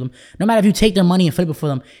profits you show them, no matter if you take their money and flip it for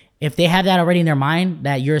them, if they have that already in their mind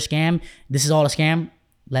that you're a scam, this is all a scam,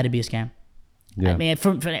 let it be a scam. Yeah. I mean,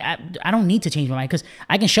 I don't need to change my mind because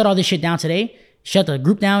I can shut all this shit down today, shut the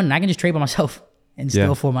group down, and I can just trade by myself and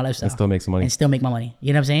still afford my lifestyle. And still make some money. And still make my money.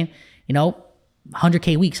 You know what I'm saying?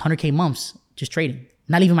 100K weeks, 100K months, just trading.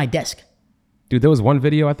 Not leaving my desk. Dude, there was one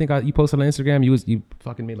video I think you posted on Instagram. You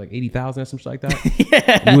fucking made like 80,000 or some shit like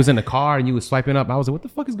that. You was in the car and you was swiping up. I was like, what the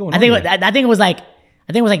fuck is going on? I think it was like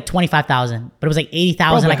 25,000, but it was like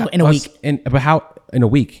 80,000 like in a week. But how in a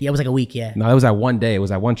week? Yeah, it was like a week. Yeah. No, it was that one day. It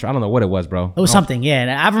was that one. I don't know what it was, bro. It was something. Yeah, and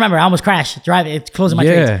I remember I almost crashed driving. It's closing my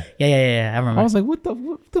trades. Yeah. I remember. I was like, what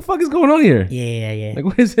the fuck is going on here? Yeah. Like,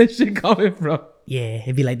 where's that shit coming from? Yeah,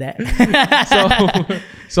 it'd be like that.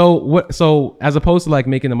 So as opposed to like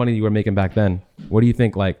making the money you were making back then, what do you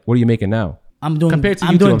think? Like, what are you making now? I'm doing compared to YouTube,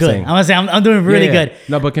 I'm doing good. saying. I'm gonna say I'm doing really good.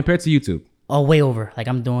 No, but compared to YouTube, way over. Like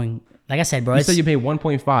I'm doing. Like I said, bro. You said you paid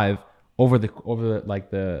 1.5 over the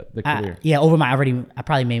career. Yeah, over my I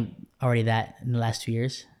probably made already that in the last 2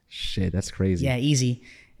 years. Shit, that's crazy. Yeah, easy,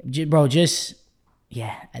 bro. I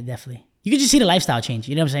definitely. You could just see the lifestyle change.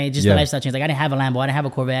 You know what I'm saying? Just the lifestyle change. Like I didn't have a Lambo, I didn't have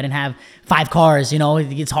a Corvette, I didn't have 5 cars. You know,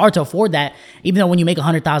 it's hard to afford that. Even though when you make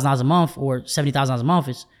 $100,000 a month or $70,000 a month,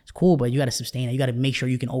 it's cool, but you got to sustain it. You got to make sure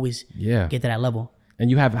you can always get to that level.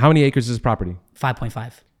 And you have how many acres is this property?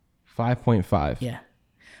 5.5. 5.5. Yeah.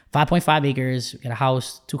 5.5 acres, we got a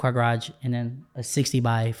house, 2-car garage, and then a 60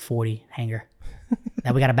 by 40 hangar.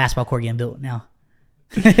 Now we got a basketball court getting built now.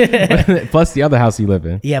 Plus the other house you live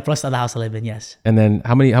in. Yeah, plus the other house I live in, yes. And then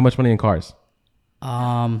how much money in cars?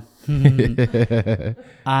 I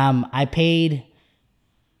paid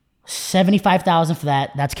 $75,000 for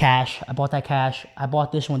that. That's cash. I bought that cash. I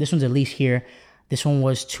bought this one. This one's a lease here. This one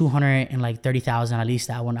was $230,000. I leased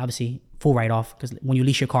that one. Obviously, full write-off, because when you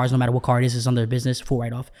lease your cars, no matter what car it is, it's under business, full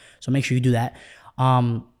write-off. So make sure you do that.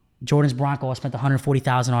 Jordan's Bronco, I spent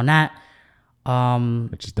 $140,000 on that.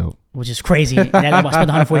 Which is dope. Which is crazy. I spent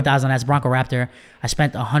 $140,000 on that Bronco Raptor. I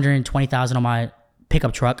spent $120,000 on my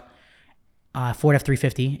pickup truck, Ford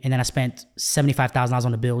F-350, and then I spent $75,000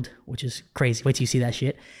 on the build, which is crazy. Wait till you see that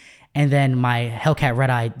shit. And then my Hellcat Red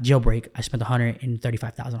Eye jailbreak, I spent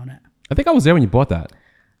 $135,000 on that. I think I was there when you bought that.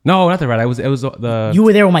 No, not the red. It was the. You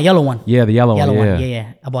were there with my yellow one. Yeah, the yellow one.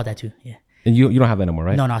 Yeah. I bought that too. Yeah. And you don't have that no more,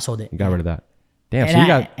 right? No, I sold it. You got rid of that.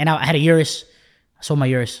 Damn. And I had a Urus. I sold my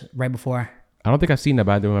Urus right before. I don't think I've seen that,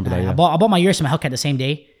 but I do remember that. Yeah. I bought my Urus and my Hellcat the same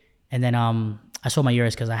day, and then I sold my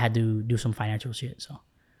Urus because I had to do some financial shit. So.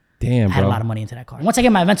 Damn, bro. I had a lot of money into that car. Once I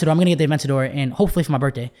get my Aventador, I'm gonna get the Aventador, and hopefully for my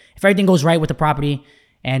birthday, if everything goes right with the property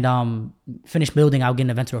and finish building, I'll get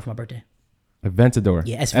an Aventador for my birthday. Aventador.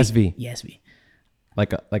 Yeah, SV. Yeah, SV.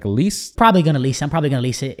 Like a lease? Probably gonna lease. I'm probably gonna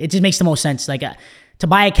lease it. It just makes the most sense. Like to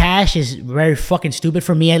buy it cash is very fucking stupid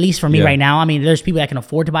for me, at least for me right now. I mean, there's people that can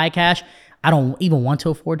afford to buy it cash. I don't even want to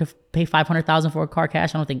afford to pay $500,000 for a car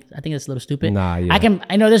cash. I think that's a little stupid. Nah, yeah.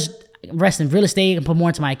 I know there's rest in real estate and put more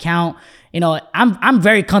into my account. You know, I'm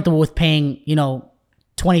very comfortable with paying, $20,000,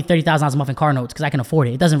 $30,000 a month in car notes because I can afford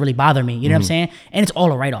it. It doesn't really bother me. You know what I'm saying? And it's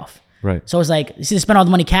all a write-off. Right. So it's like, it's either spend all the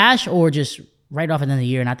money cash or just write off at the end of the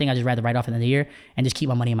year. And I think I just rather write off at the end of the year and just keep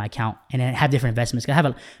my money in my account and then have different investments.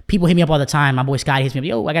 Cause people hit me up all the time. My boy Scotty hits me up.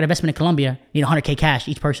 Yo, I got investment in Colombia. Need $100K cash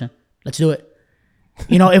each person. Let's do it.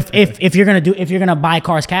 If you're gonna buy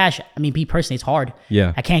cars cash, I mean, me personally, it's hard.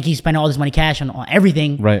 Yeah. I can't keep spending all this money cash on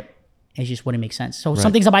everything. Right. It just wouldn't make sense. So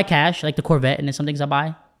some things I buy cash, like the Corvette, and then some things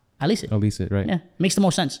I lease it. I'll lease it, right? Yeah, makes the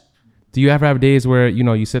most sense. Do you ever have days where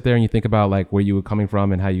you sit there and you think about like where you were coming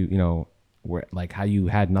from and how where like how you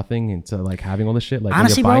had nothing into like having all this shit? Like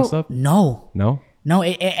honestly, when you're buying bro, stuff? No.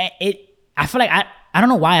 I feel like I don't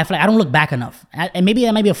know why. I feel like I don't look back enough, and maybe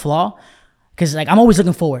that might be a flaw, because like I'm always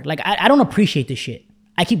looking forward. Like I don't appreciate this shit.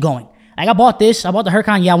 I keep going. Like I bought the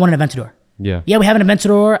Huracan. Yeah, I want an Aventador. Yeah, we have an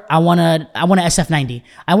Aventador. I want a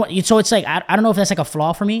SF90. So it's like I don't know if that's like a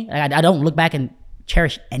flaw for me. Like I don't look back and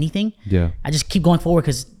cherish anything. Yeah, I just keep going forward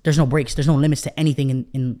because there's no breaks. There's no limits to anything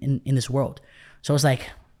in this world. So it's like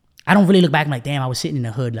I don't really look back and like, damn, I was sitting in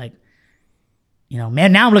the hood. Like,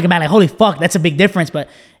 man, now I'm looking back like, holy fuck, that's a big difference. But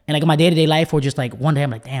in like in my day-to-day life, or just like one day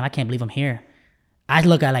I'm like, damn, I can't believe I'm here. I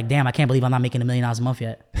look at like, damn, I can't believe I'm not making $1 million a month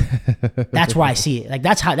yet. That's where I see it. Like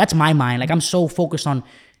that's my mind. Like I'm so focused on,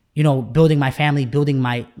 building my family, building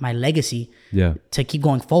my legacy. Yeah. To keep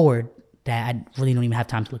going forward that I really don't even have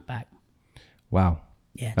time to look back. Wow.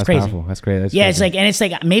 Yeah, it's that's crazy. Powerful. That's great. That's yeah, crazy. it's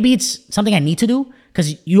like maybe it's something I need to do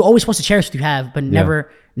because you're always supposed to cherish what you have, but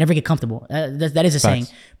never get comfortable. That is a saying,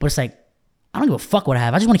 but it's like I don't give a fuck what I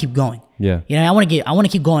have. I just want to keep going. Yeah. I want to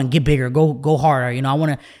keep going, get bigger, go harder. I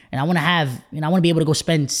want to be able to go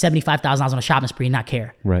spend $75,000 on a shopping spree and not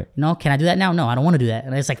care. Right. Can I do that now? No, I don't want to do that.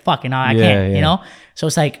 And it's like, fuck, I can't, So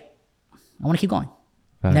it's like, I want to keep going.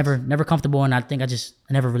 Facts. Never comfortable. And I think I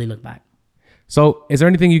never really look back. So is there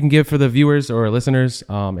anything you can give for the viewers or listeners?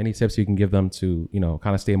 Any tips you can give them to,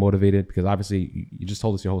 kind of stay motivated? Because obviously you just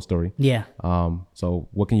told us your whole story. Yeah. So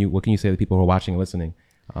what can you say to the people who are watching and listening,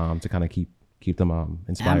 to kind of keep keep them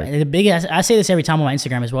inspired. The biggest, I say this every time on my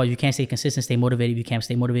Instagram as well. If you can't stay consistent, stay motivated. If you can't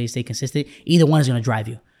stay motivated, stay consistent. Either one is going to drive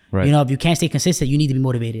you. Right. You know, if you can't stay consistent, you need to be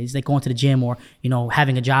motivated. It's like going to the gym or, you know,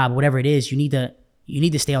 having a job, whatever it is, you need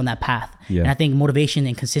to stay on that path. Yeah. And I think motivation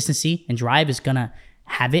and consistency and drive is going to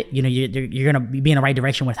have it. You know, you're going to be in the right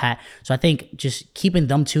direction with that. So I think just keeping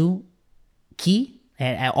them two key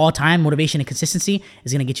at all time, motivation and consistency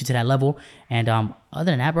is going to get you to that level. And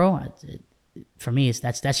other than that, bro, for me,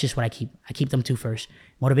 that's just what I keep. I keep them two first.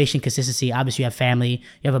 Motivation, consistency. Obviously, you have family.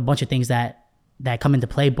 You have a bunch of things that come into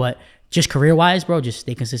play. But just career-wise, bro, just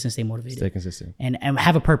stay consistent, stay motivated. Stay consistent. And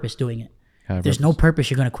have a purpose doing it. If there's no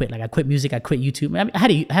purpose, you're going to quit. Like I quit music. I quit YouTube. I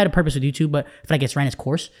mean, I had a purpose with YouTube, but I feel like it's ran its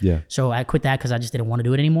course. Yeah. So I quit that because I just didn't want to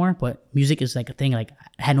do it anymore. But music is like a thing. Like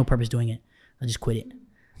I had no purpose doing it. I just quit it.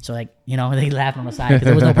 So like, you know, they laugh on the side because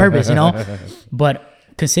there was no purpose, you know. But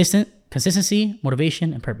consistency,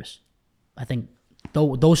 motivation, and purpose. I think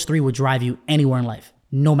those three will drive you anywhere in life,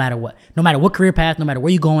 no matter what. No matter what career path, no matter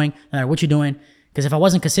where you're going, no matter what you're doing. Because if I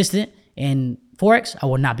wasn't consistent in Forex, I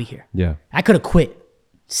would not be here. Yeah. I could have quit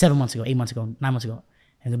 7 months ago, 8 months ago, 9 months ago,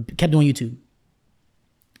 and kept doing YouTube.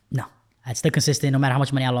 No, I stayed consistent no matter how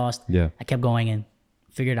much money I lost. Yeah. I kept going and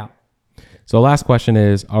figured it out. So last question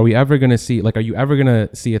is, are you ever going to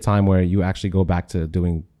see a time where you actually go back to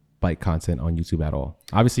doing bike content on YouTube at all?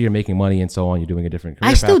 Obviously you're making money and so on. You're doing a different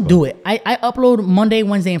career I still path, do it. I upload Monday,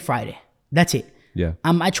 Wednesday, and Friday. That's it. Yeah.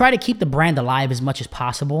 I try to keep the brand alive as much as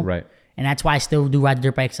possible. Right. And that's why I still do ride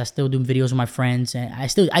dirt bikes. I still do videos with my friends. And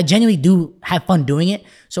I genuinely do have fun doing it.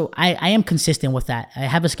 So I am consistent with that. I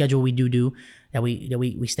have a schedule we do that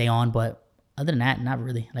we stay on. But other than that, not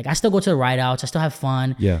really. Like I still go to the ride outs. I still have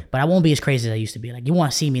fun. Yeah. But I won't be as crazy as I used to be. Like you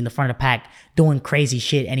won't see me in the front of the pack doing crazy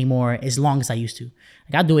shit anymore as long as I used to.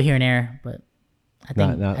 Like I'll do it here and there. But I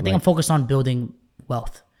think I'm focused on building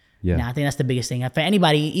wealth. Yeah. Now, I think that's the biggest thing. For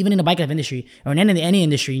anybody, even in the bike life industry or in any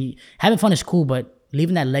industry, having fun is cool, but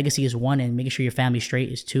leaving that legacy is one, and making sure your family's straight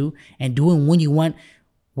is two, and doing when you want,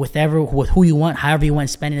 with who you want, however you want,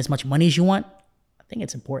 spending as much money as you want. I think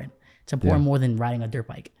it's important. It's important more than riding a dirt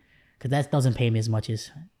bike, because that doesn't pay me as much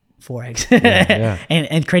as Forex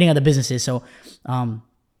and creating other businesses. So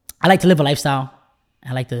I like to live a lifestyle.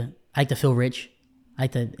 I like to feel rich. I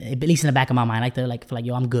like to, at least in the back of my mind, I like to feel like,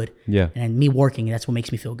 yo, I'm good. Yeah. And me working, that's what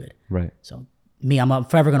makes me feel good. Right. So I'm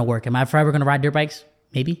forever gonna work. Am I forever gonna ride dirt bikes?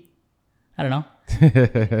 Maybe. I don't know.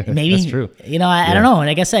 Maybe. That's true. You know, I don't know.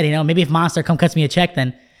 Like I said, you know, maybe if Monster cuts me a check,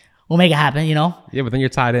 then we'll make it happen, you know? Yeah, but then you're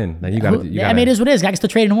tied in. Then you got to. I mean, it is what it is. I can still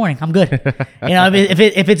trade in the morning. I'm good. You know,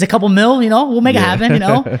 if it's a couple mil, you know, we'll make it happen, you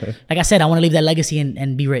know? Like I said, I want to leave that legacy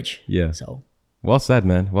and be rich. Yeah. So. Well said,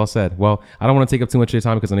 man. Well said. Well, I don't want to take up too much of your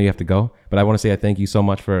time because I know you have to go, but I want to say I thank you so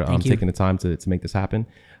much for taking the time to make this happen.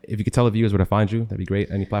 If you could tell the viewers where to find you, that'd be great.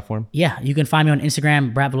 Any platform? Yeah, you can find me on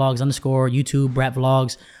Instagram, BraapVlogs_, YouTube, Braap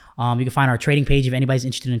Vlogs. You can find our trading page if anybody's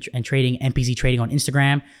interested in trading, MPZ Trading on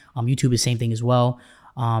Instagram. YouTube is the same thing as well.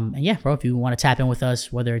 And yeah, bro, if you want to tap in with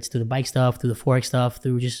us, whether it's through the bike stuff, through the Forex stuff,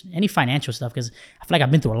 through just any financial stuff, because I feel like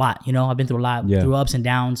I've been through a lot, you know, through ups and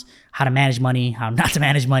downs, how to manage money, how not to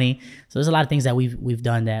manage money. So there's a lot of things that we've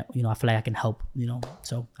done that, you know, I feel like I can help, you know.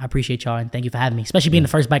 So I appreciate y'all and thank you for having me, especially being the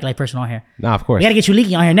first bike life person on here. Nah, of course. We got to get you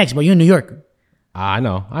leaking on here next, but you're in New York. I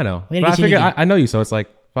know. We But I gotta get you figure leaking. I know you, so it's like,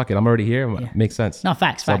 fuck it, I'm already here. Makes sense. No,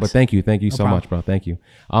 facts. So, but thank you so problem. much, bro. Thank you.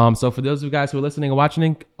 So for those of you guys who are listening and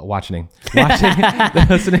watching,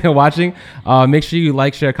 listening and watching, make sure you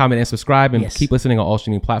like, share, comment, and subscribe, and keep listening on all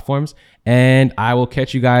streaming platforms. And I will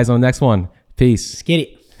catch you guys on the next one. Peace. Let's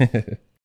get it.